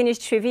once we finish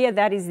trivia,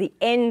 that is the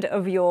end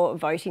of your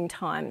voting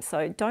time.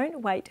 So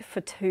don't wait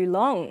for too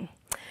long.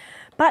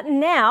 But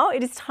now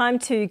it is time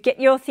to get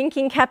your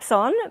thinking caps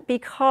on,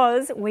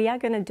 because we are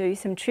going to do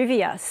some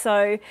trivia.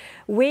 So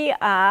we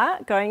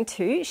are going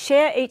to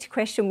share each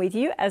question with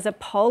you as a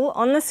poll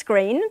on the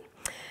screen.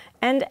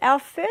 And our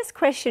first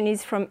question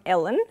is from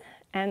Ellen,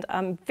 and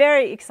I'm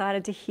very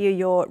excited to hear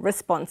your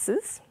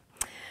responses.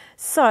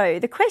 So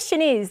the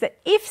question is that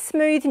if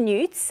smooth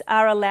newts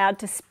are allowed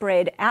to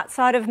spread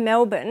outside of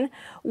Melbourne,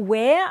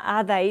 where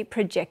are they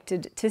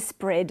projected to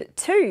spread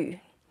to?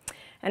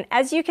 And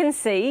as you can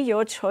see,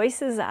 your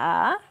choices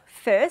are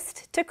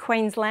first to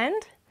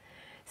Queensland,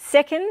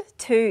 second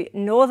to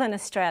Northern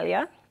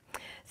Australia,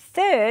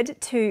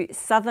 third to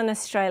Southern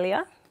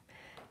Australia,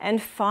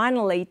 and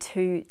finally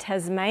to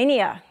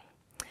Tasmania.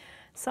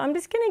 So I'm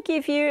just going to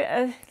give you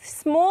a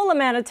small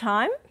amount of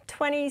time,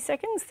 20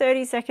 seconds,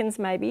 30 seconds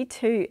maybe,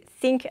 to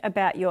think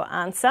about your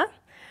answer.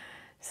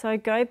 So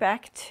go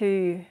back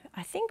to,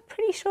 I think,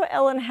 pretty sure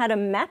Ellen had a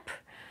map.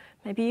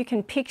 Maybe you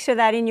can picture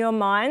that in your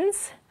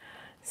minds.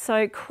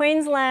 So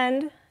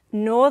Queensland,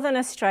 Northern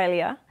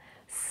Australia,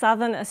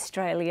 Southern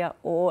Australia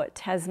or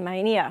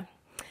Tasmania?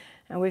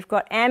 And we've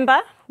got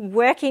Amber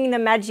working the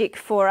magic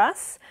for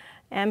us.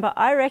 Amber,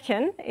 I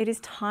reckon it is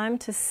time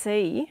to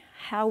see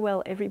how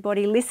well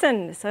everybody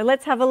listened. So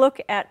let's have a look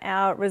at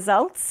our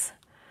results.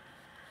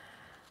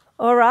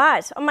 All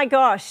right, oh my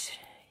gosh,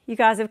 you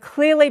guys have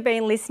clearly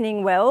been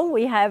listening well.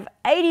 We have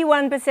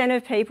 81%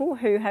 of people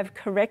who have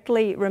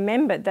correctly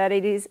remembered that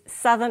it is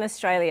Southern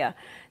Australia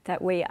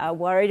that we are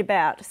worried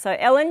about. So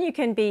Ellen, you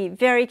can be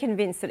very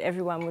convinced that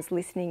everyone was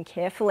listening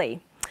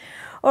carefully.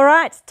 All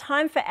right,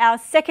 time for our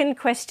second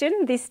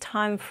question, this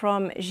time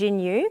from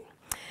Xinyue.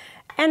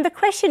 And the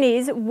question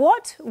is,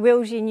 what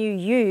will Xinyue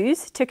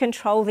use to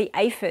control the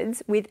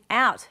aphids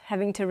without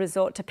having to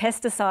resort to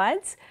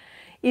pesticides?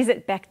 Is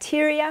it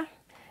bacteria?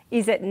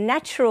 Is it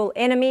natural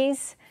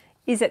enemies?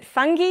 Is it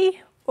fungi?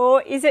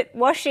 Or is it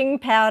washing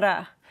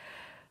powder?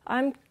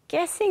 I'm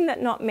guessing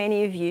that not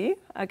many of you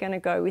are going to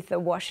go with the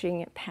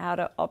washing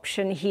powder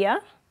option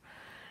here.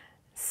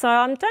 So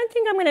I don't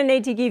think I'm going to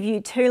need to give you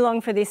too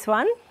long for this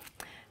one.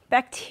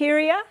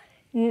 Bacteria,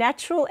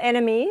 natural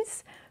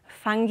enemies,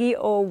 fungi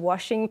or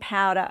washing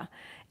powder.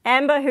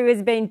 Amber, who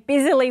has been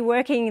busily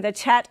working the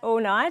chat all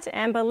night.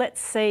 Amber,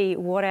 let's see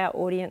what our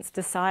audience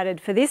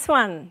decided for this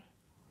one.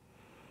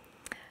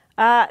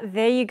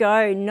 There you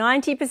go,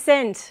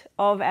 90%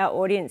 of our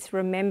audience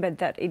remembered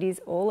that it is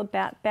all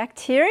about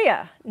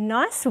bacteria.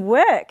 Nice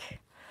work.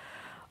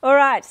 All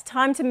right,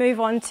 time to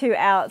move on to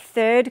our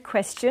third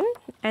question.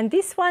 And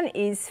this one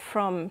is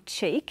from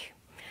Qike.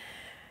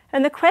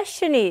 And the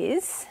question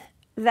is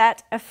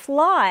that a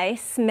fly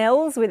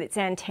smells with its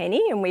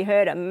antennae, and we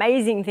heard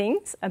amazing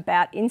things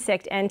about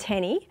insect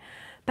antennae,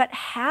 but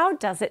how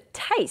does it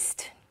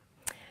taste?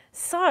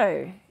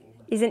 So,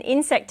 is an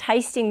insect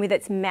tasting with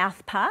its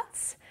mouth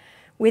parts,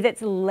 with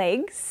its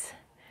legs,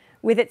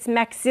 with its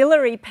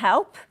maxillary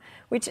pulp,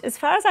 which as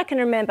far as I can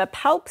remember,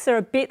 pulps are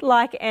a bit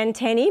like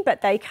antennae,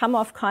 but they come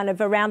off kind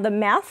of around the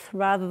mouth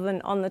rather than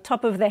on the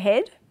top of the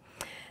head,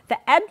 the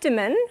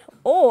abdomen,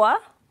 or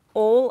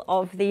all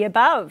of the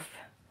above?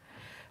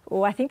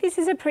 Oh, I think this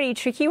is a pretty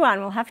tricky one.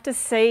 We'll have to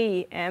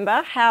see,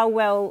 Amber, how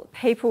well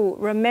people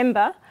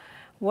remember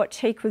what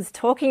Qike was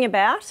talking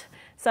about.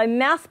 So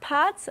mouth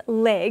parts,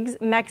 legs,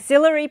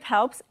 maxillary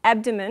pulps,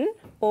 abdomen,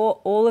 or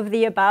all of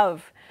the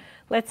above.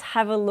 Let's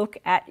have a look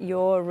at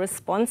your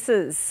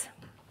responses.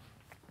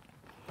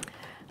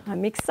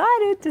 I'm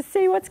excited to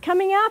see what's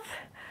coming up.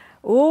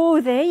 Oh,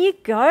 there you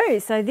go.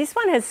 So this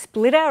one has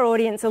split our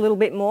audience a little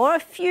bit more. A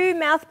few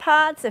mouth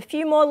parts, a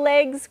few more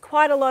legs,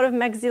 quite a lot of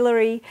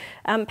maxillary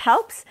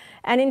pulps.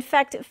 And in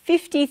fact,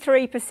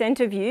 53%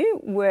 of you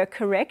were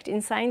correct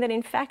in saying that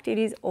in fact it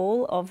is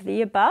all of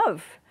the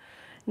above.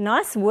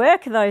 Nice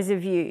work, those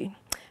of you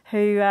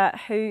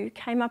who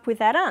came up with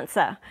that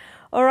answer.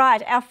 All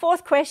right, our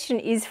fourth question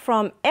is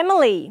from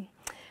Emily.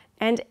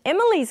 And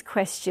Emily's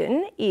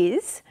question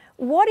is,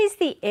 what is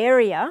the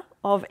area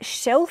of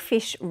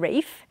shellfish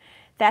reef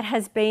that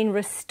has been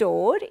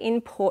restored in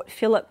Port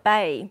Phillip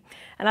Bay?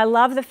 And I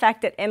love the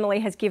fact that Emily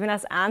has given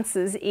us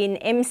answers in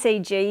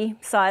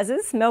MCG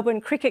sizes,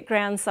 Melbourne cricket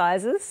ground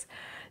sizes.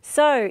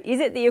 So is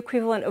it the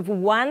equivalent of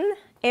 1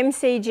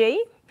 MCG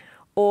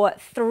or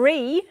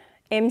 3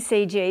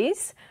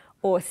 MCGs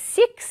or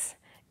 6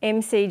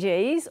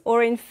 MCGs,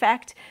 or in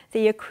fact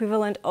the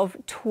equivalent of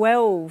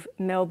 12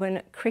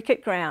 Melbourne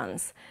cricket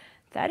grounds?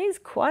 That is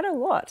quite a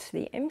lot.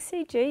 The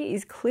MCG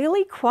is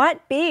clearly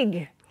quite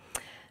big.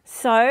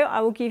 So I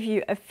will give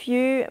you a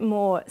few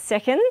more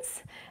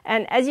seconds.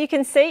 And as you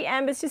can see,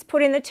 Amber's just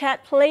put in the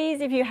chat,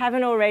 please, if you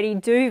haven't already,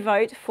 do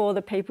vote for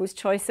the People's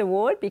Choice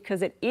Award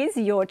because it is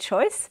your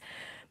choice.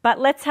 But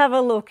let's have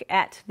a look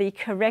at the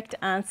correct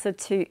answer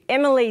to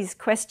Emily's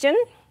question.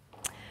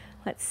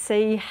 Let's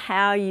see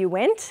how you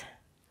went.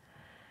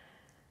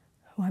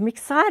 Oh, I'm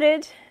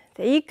excited.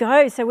 There you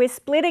go. So we're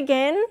split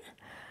again.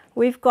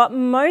 We've got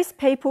most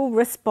people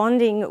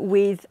responding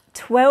with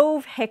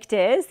 12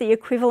 hectares, the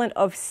equivalent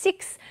of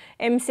 6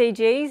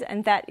 MCGs,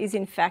 and that is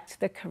in fact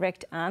the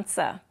correct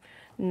answer.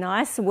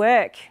 Nice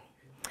work.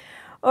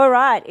 All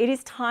right, it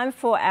is time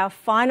for our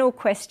final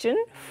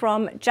question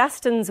from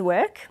Justin's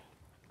work.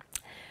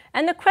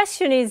 And the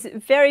question is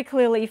very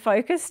clearly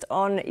focused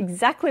on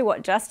exactly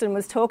what Justin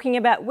was talking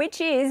about, which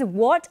is,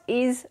 what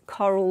is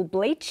coral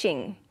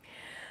bleaching?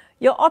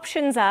 Your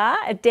options are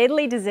a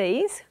deadly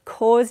disease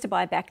caused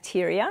by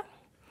bacteria,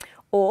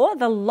 or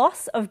the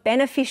loss of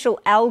beneficial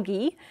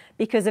algae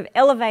because of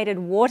elevated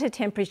water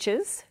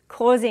temperatures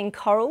causing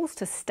corals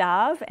to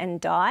starve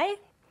and die.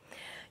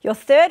 Your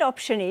third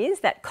option is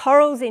that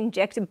corals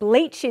inject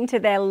bleach into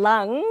their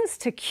lungs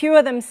to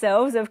cure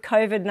themselves of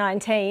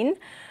COVID-19.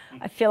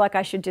 I feel like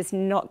I should just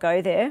not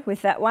go there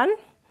with that one.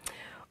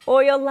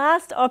 Or your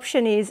last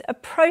option is a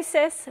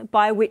process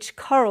by which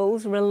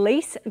corals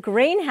release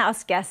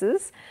greenhouse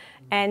gases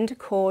and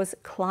cause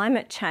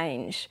climate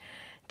change.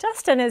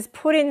 Justin has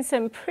put in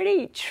some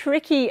pretty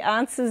tricky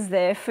answers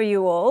there for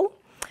you all,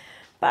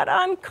 but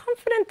I'm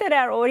confident that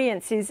our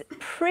audience is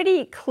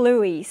pretty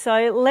cluey.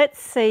 So let's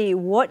see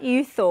what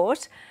you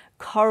thought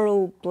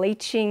coral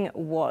bleaching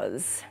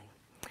was.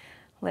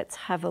 Let's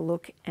have a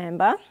look,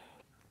 Amber.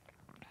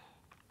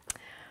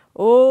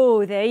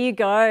 Oh, there you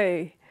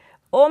go.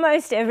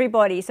 Almost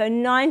everybody, so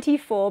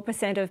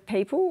 94% of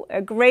people,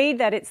 agreed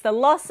that it's the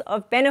loss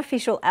of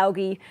beneficial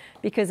algae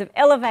because of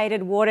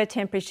elevated water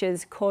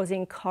temperatures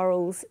causing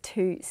corals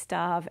to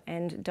starve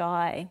and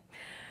die.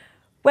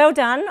 Well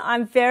done.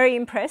 I'm very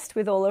impressed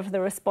with all of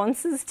the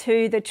responses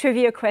to the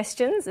trivia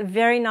questions.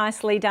 Very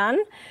nicely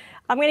done.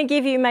 I'm going to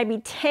give you maybe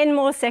 10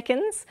 more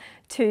seconds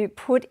to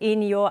put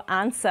in your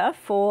answer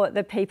for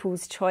the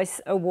People's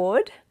Choice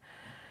Award.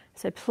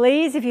 So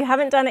please, if you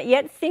haven't done it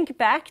yet, think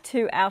back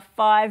to our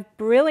 5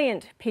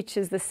 brilliant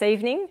pictures this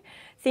evening.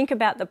 Think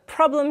about the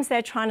problems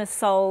they're trying to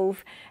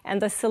solve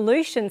and the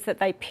solutions that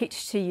they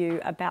pitch to you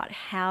about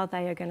how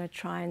they are going to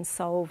try and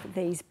solve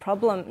these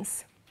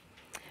problems.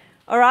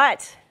 All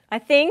right, I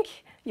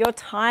think your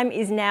time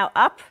is now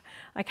up.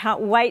 I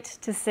can't wait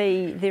to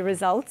see the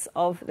results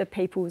of the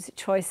People's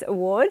Choice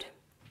Award.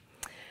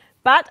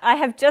 But I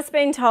have just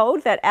been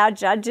told that our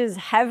judges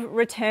have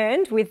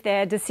returned with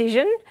their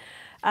decision.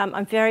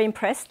 I'm very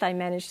impressed they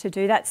managed to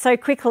do that so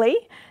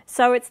quickly.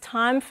 So it's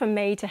time for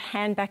me to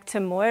hand back to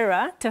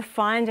Moira to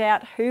find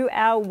out who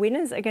our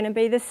winners are going to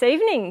be this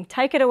evening.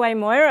 Take it away,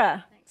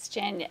 Moira. Thanks,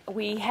 Jen.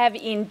 We have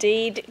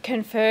indeed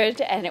conferred,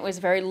 and it was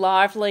a very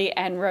lively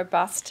and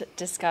robust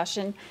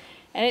discussion.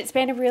 And it's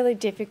been a really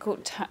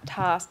difficult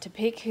task to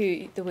pick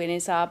who the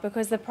winners are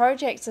because the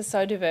projects are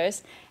so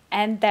diverse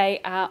and they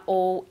are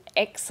all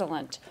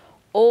excellent.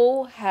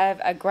 All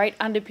have a great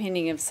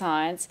underpinning of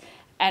science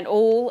and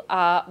all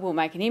will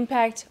make an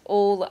impact,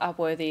 all are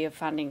worthy of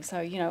funding.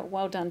 So,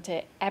 well done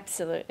to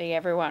absolutely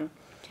everyone.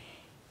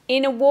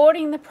 In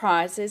awarding the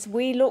prizes,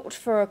 we looked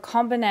for a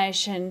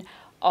combination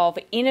of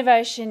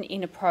innovation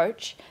in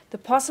approach, the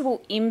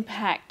possible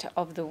impact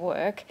of the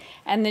work,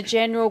 and the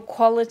general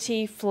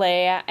quality,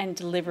 flair, and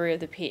delivery of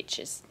the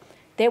pitches.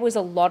 There was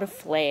a lot of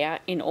flair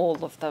in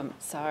all of them,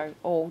 so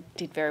all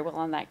did very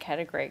well in that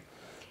category.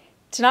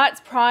 Tonight's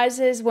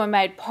prizes were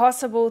made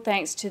possible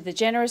thanks to the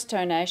generous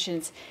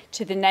donations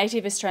to the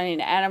Native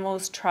Australian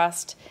Animals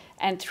Trust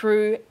and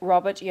through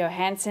Robert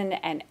Johansson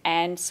and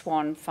Anne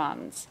Swan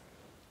funds.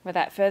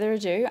 Without further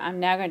ado, I'm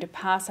now going to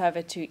pass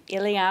over to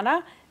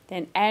Ileana,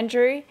 then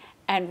Andrew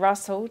and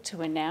Russell to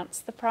announce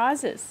the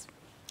prizes.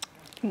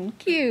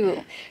 Thank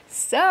you.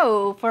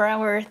 So for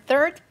our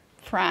third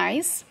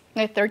place,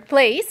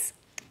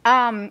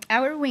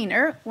 our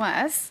winner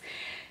was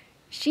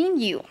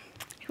Xinyue,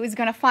 who is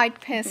going to fight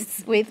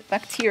pests with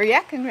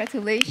bacteria.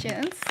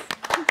 Congratulations.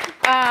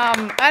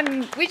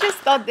 And we just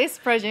thought this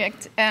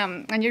project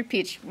and your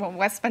pitch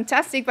was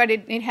fantastic, but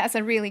it has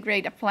a really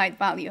great applied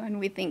value,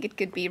 and we think it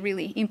could be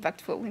really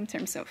impactful in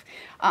terms of,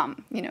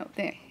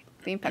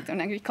 the impact on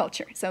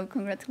agriculture. So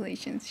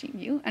congratulations,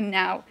 Xinyue. And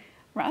now,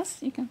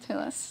 Russ, you can tell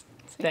us.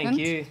 Thank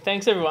you.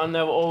 Thanks, everyone. They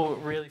were all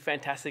really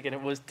fantastic, and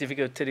it was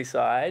difficult to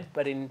decide.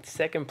 But in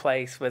second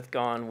place, we've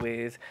gone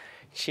with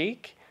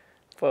Qike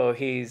for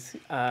his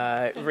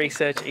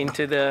research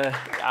into the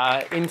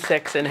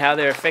insects and how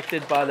they're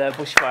affected by the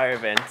bushfire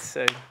events.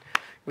 So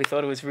we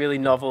thought it was really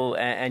novel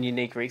and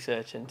unique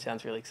research, and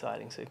sounds really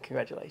exciting. So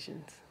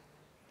congratulations.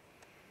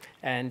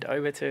 And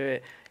over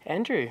to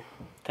Andrew.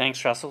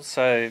 Thanks, Russell.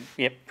 So,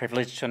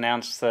 privileged to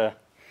announce the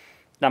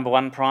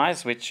 #1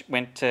 prize, which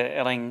went to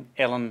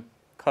Ellen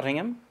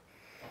Cottingham.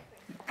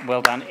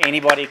 Well done.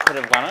 Anybody could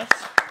have won it.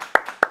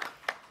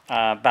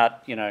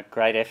 But,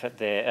 great effort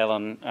there,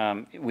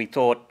 Ellen. We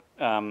thought,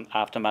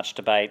 after much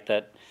debate,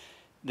 that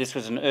this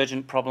was an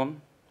urgent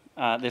problem.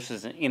 This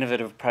is an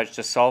innovative approach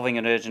to solving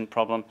an urgent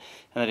problem,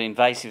 and that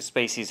invasive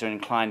species are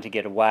inclined to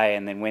get away,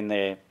 and then when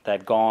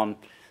they've gone,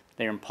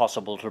 they're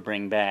impossible to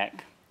bring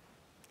back.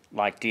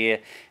 Like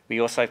deer,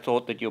 we also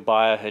thought that your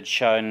bio had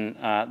shown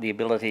the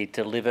ability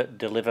to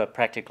deliver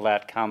practical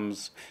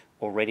outcomes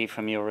already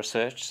from your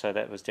research, so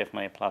that was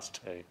definitely a plus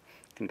too.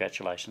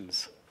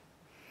 Congratulations.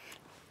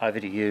 Over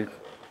to you,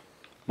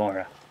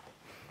 Moira.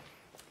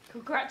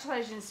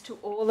 Congratulations to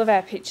all of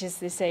our pitches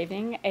this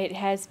evening. It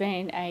has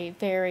been a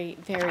very,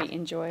 very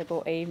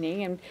enjoyable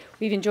evening, and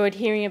we've enjoyed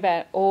hearing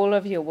about all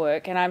of your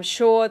work, and I'm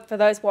sure for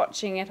those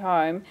watching at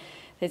home,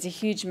 there's a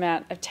huge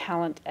amount of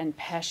talent and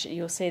passion.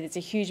 You'll see there's a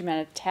huge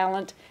amount of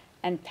talent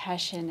and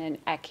passion and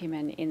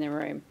acumen in the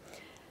room.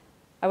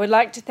 I would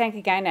like to thank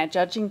again our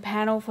judging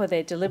panel for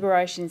their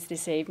deliberations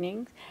this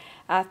evening.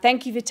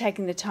 Thank you for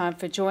taking the time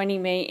for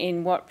joining me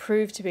in what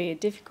proved to be a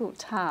difficult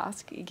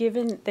task,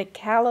 given the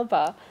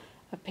calibre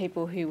of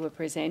people who were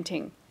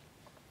presenting.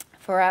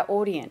 For our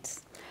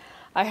audience,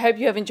 I hope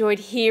you have enjoyed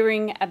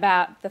hearing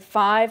about the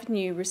 5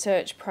 new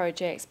research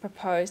projects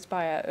proposed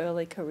by our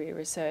early career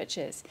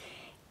researchers.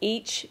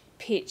 Each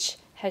pitch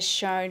has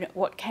shown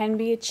what can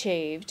be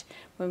achieved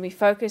when we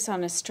focus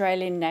on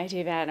Australian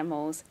native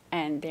animals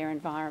and their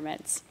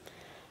environments.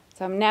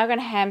 So I'm now going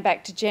to hand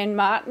back to Jen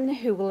Martin,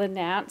 who will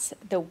announce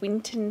the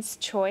Winton's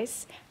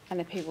Choice and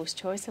the People's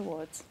Choice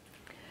Awards.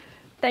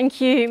 Thank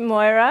you,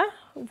 Moira.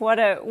 What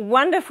a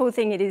wonderful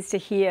thing it is to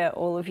hear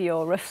all of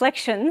your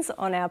reflections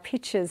on our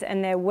pitches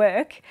and their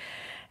work.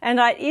 and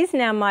it is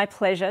now my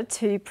pleasure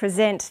to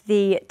present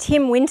the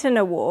Tim Winton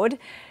Award.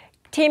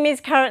 Tim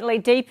is currently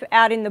deep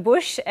out in the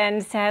bush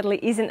and sadly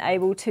isn't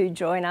able to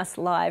join us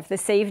live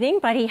this evening,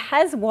 but he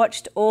has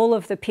watched all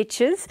of the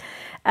pictures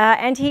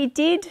and he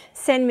did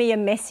send me a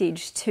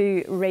message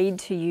to read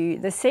to you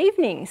this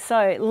evening.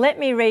 So let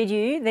me read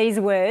you these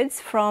words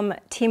from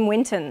Tim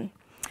Winton.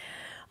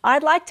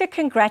 I'd like to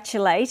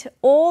congratulate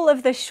all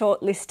of the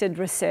shortlisted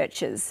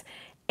researchers.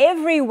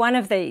 Every one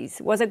of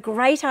these was a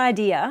great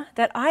idea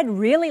that I'd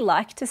really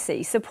like to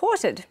see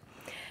supported.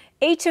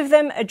 Each of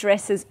them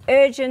addresses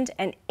urgent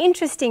and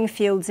interesting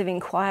fields of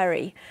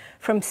inquiry,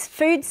 from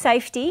food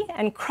safety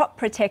and crop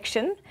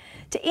protection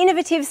to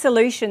innovative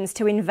solutions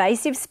to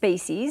invasive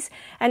species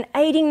and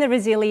aiding the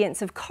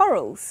resilience of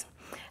corals,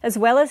 as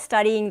well as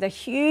studying the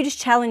huge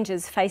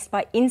challenges faced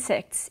by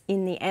insects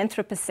in the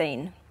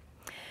Anthropocene.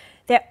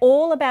 They're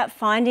all about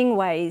finding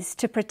ways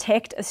to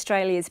protect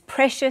Australia's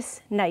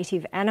precious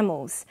native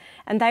animals,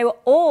 and they were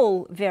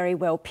all very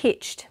well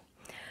pitched.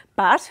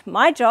 But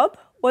my job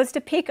was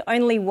to pick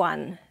only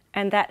one,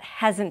 and that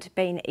hasn't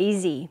been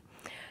easy.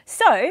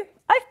 So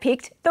I've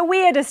picked the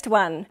weirdest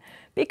one,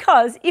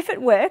 because if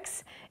it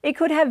works, it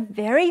could have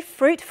very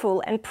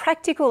fruitful and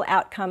practical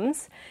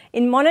outcomes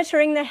in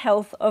monitoring the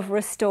health of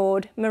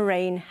restored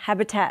marine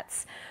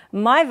habitats.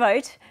 My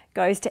vote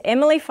goes to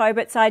Emily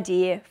Fobert's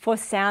idea for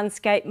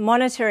soundscape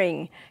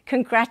monitoring.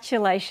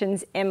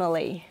 Congratulations,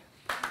 Emily.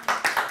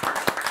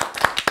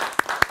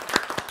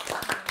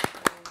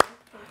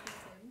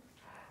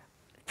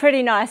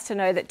 Pretty nice to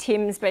know that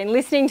Tim's been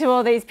listening to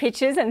all these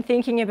pictures and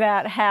thinking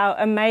about how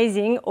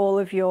amazing all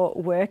of your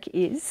work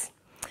is.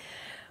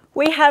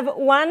 We have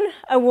one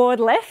award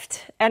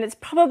left, and it's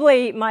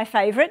probably my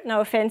favourite, no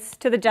offence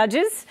to the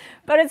judges,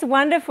 but it's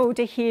wonderful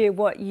to hear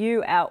what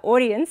you, our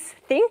audience,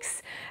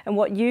 thinks and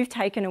what you've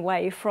taken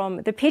away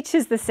from the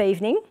pictures this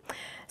evening.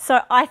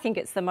 So I think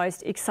it's the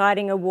most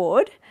exciting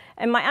award.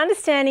 And my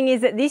understanding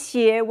is that this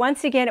year,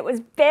 once again, it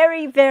was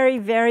very, very,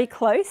 very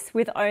close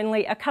with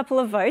only a couple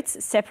of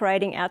votes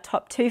separating our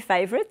top two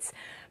favourites.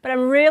 But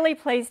I'm really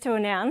pleased to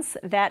announce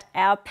that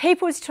our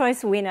People's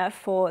Choice winner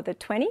for the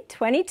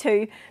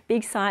 2022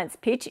 Big Science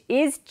Pitch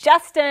is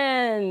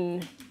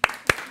Justin.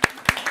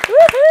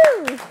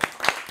 Woohoo!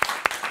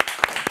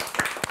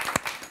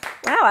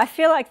 Wow, I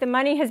feel like the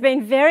money has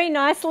been very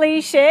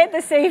nicely shared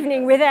this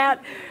evening without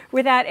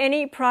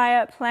any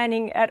prior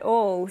planning at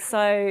all.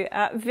 So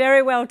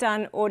very well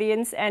done,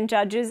 audience and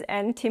judges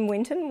and Tim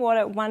Winton. What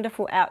a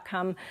wonderful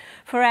outcome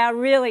for our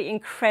really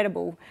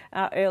incredible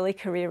early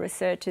career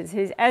researchers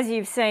who, as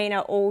you've seen,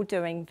 are all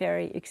doing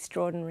very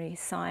extraordinary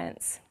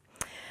science.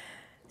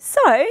 So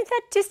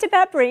that just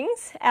about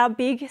brings our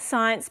Big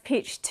Science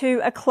Pitch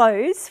to a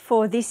close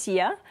for this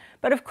year.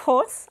 But of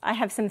course, I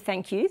have some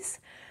thank yous.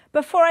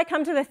 Before I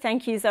come to the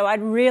thank yous, though,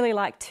 I'd really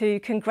like to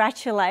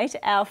congratulate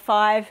our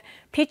 5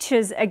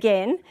 pitchers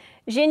again,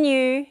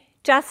 Xinyue,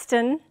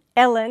 Justin,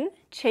 Ellen,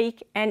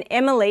 Qike and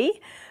Emily,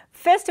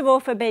 first of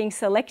all for being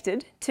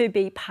selected to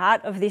be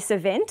part of this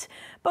event,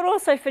 but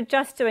also for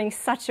just doing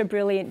such a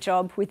brilliant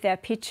job with their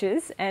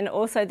pitches and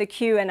also the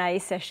Q&A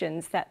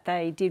sessions that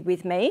they did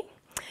with me.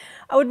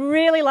 I would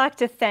really like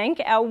to thank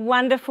our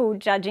wonderful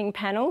judging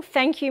panel.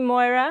 Thank you,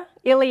 Moira,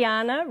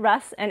 Ileana,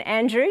 Russ and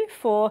Andrew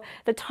for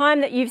the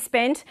time that you've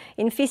spent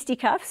in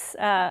fisticuffs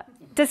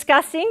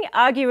discussing,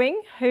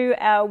 arguing who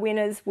our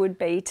winners would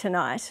be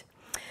tonight.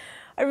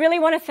 I really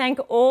want to thank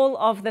all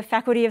of the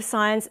Faculty of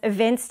Science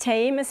events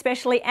team,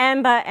 especially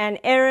Amber and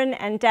Erin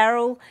and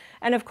Daryl,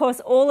 and of course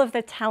all of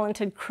the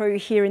talented crew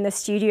here in the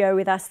studio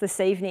with us this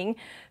evening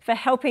for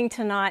helping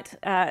tonight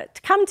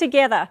to come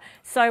together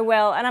so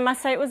well. And I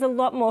must say it was a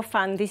lot more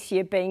fun this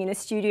year being in a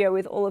studio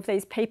with all of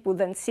these people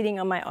than sitting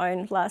on my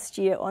own last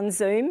year on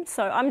Zoom.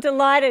 So I'm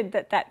delighted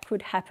that that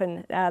could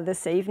happen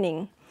this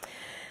evening.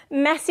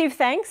 Massive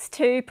thanks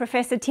to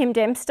Professor Tim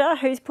Dempster,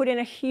 who's put in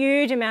a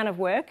huge amount of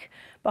work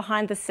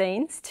behind the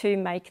scenes to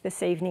make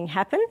this evening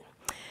happen.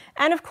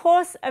 And of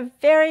course, a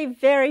very,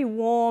 very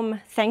warm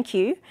thank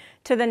you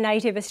to the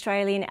Native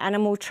Australian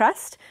Animal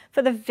Trust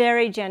for the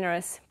very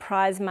generous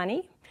prize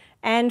money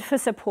and for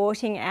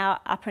supporting our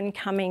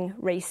up-and-coming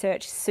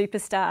research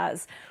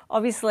superstars.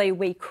 Obviously,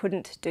 we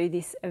couldn't do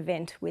this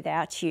event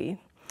without you.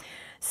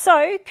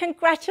 So,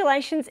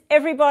 congratulations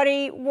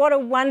everybody, what a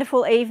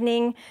wonderful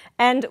evening,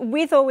 and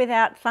with or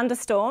without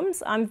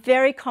thunderstorms, I'm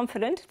very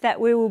confident that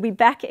we will be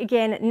back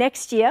again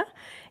next year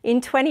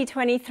in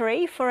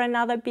 2023 for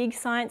another Big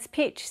Science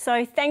Pitch.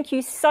 So thank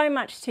you so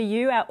much to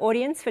you, our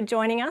audience, for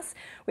joining us.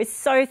 We're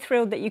so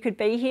thrilled that you could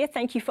be here.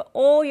 Thank you for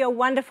all your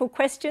wonderful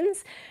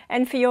questions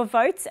and for your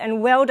votes,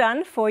 and well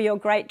done for your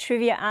great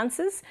trivia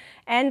answers,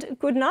 and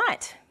good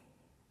night.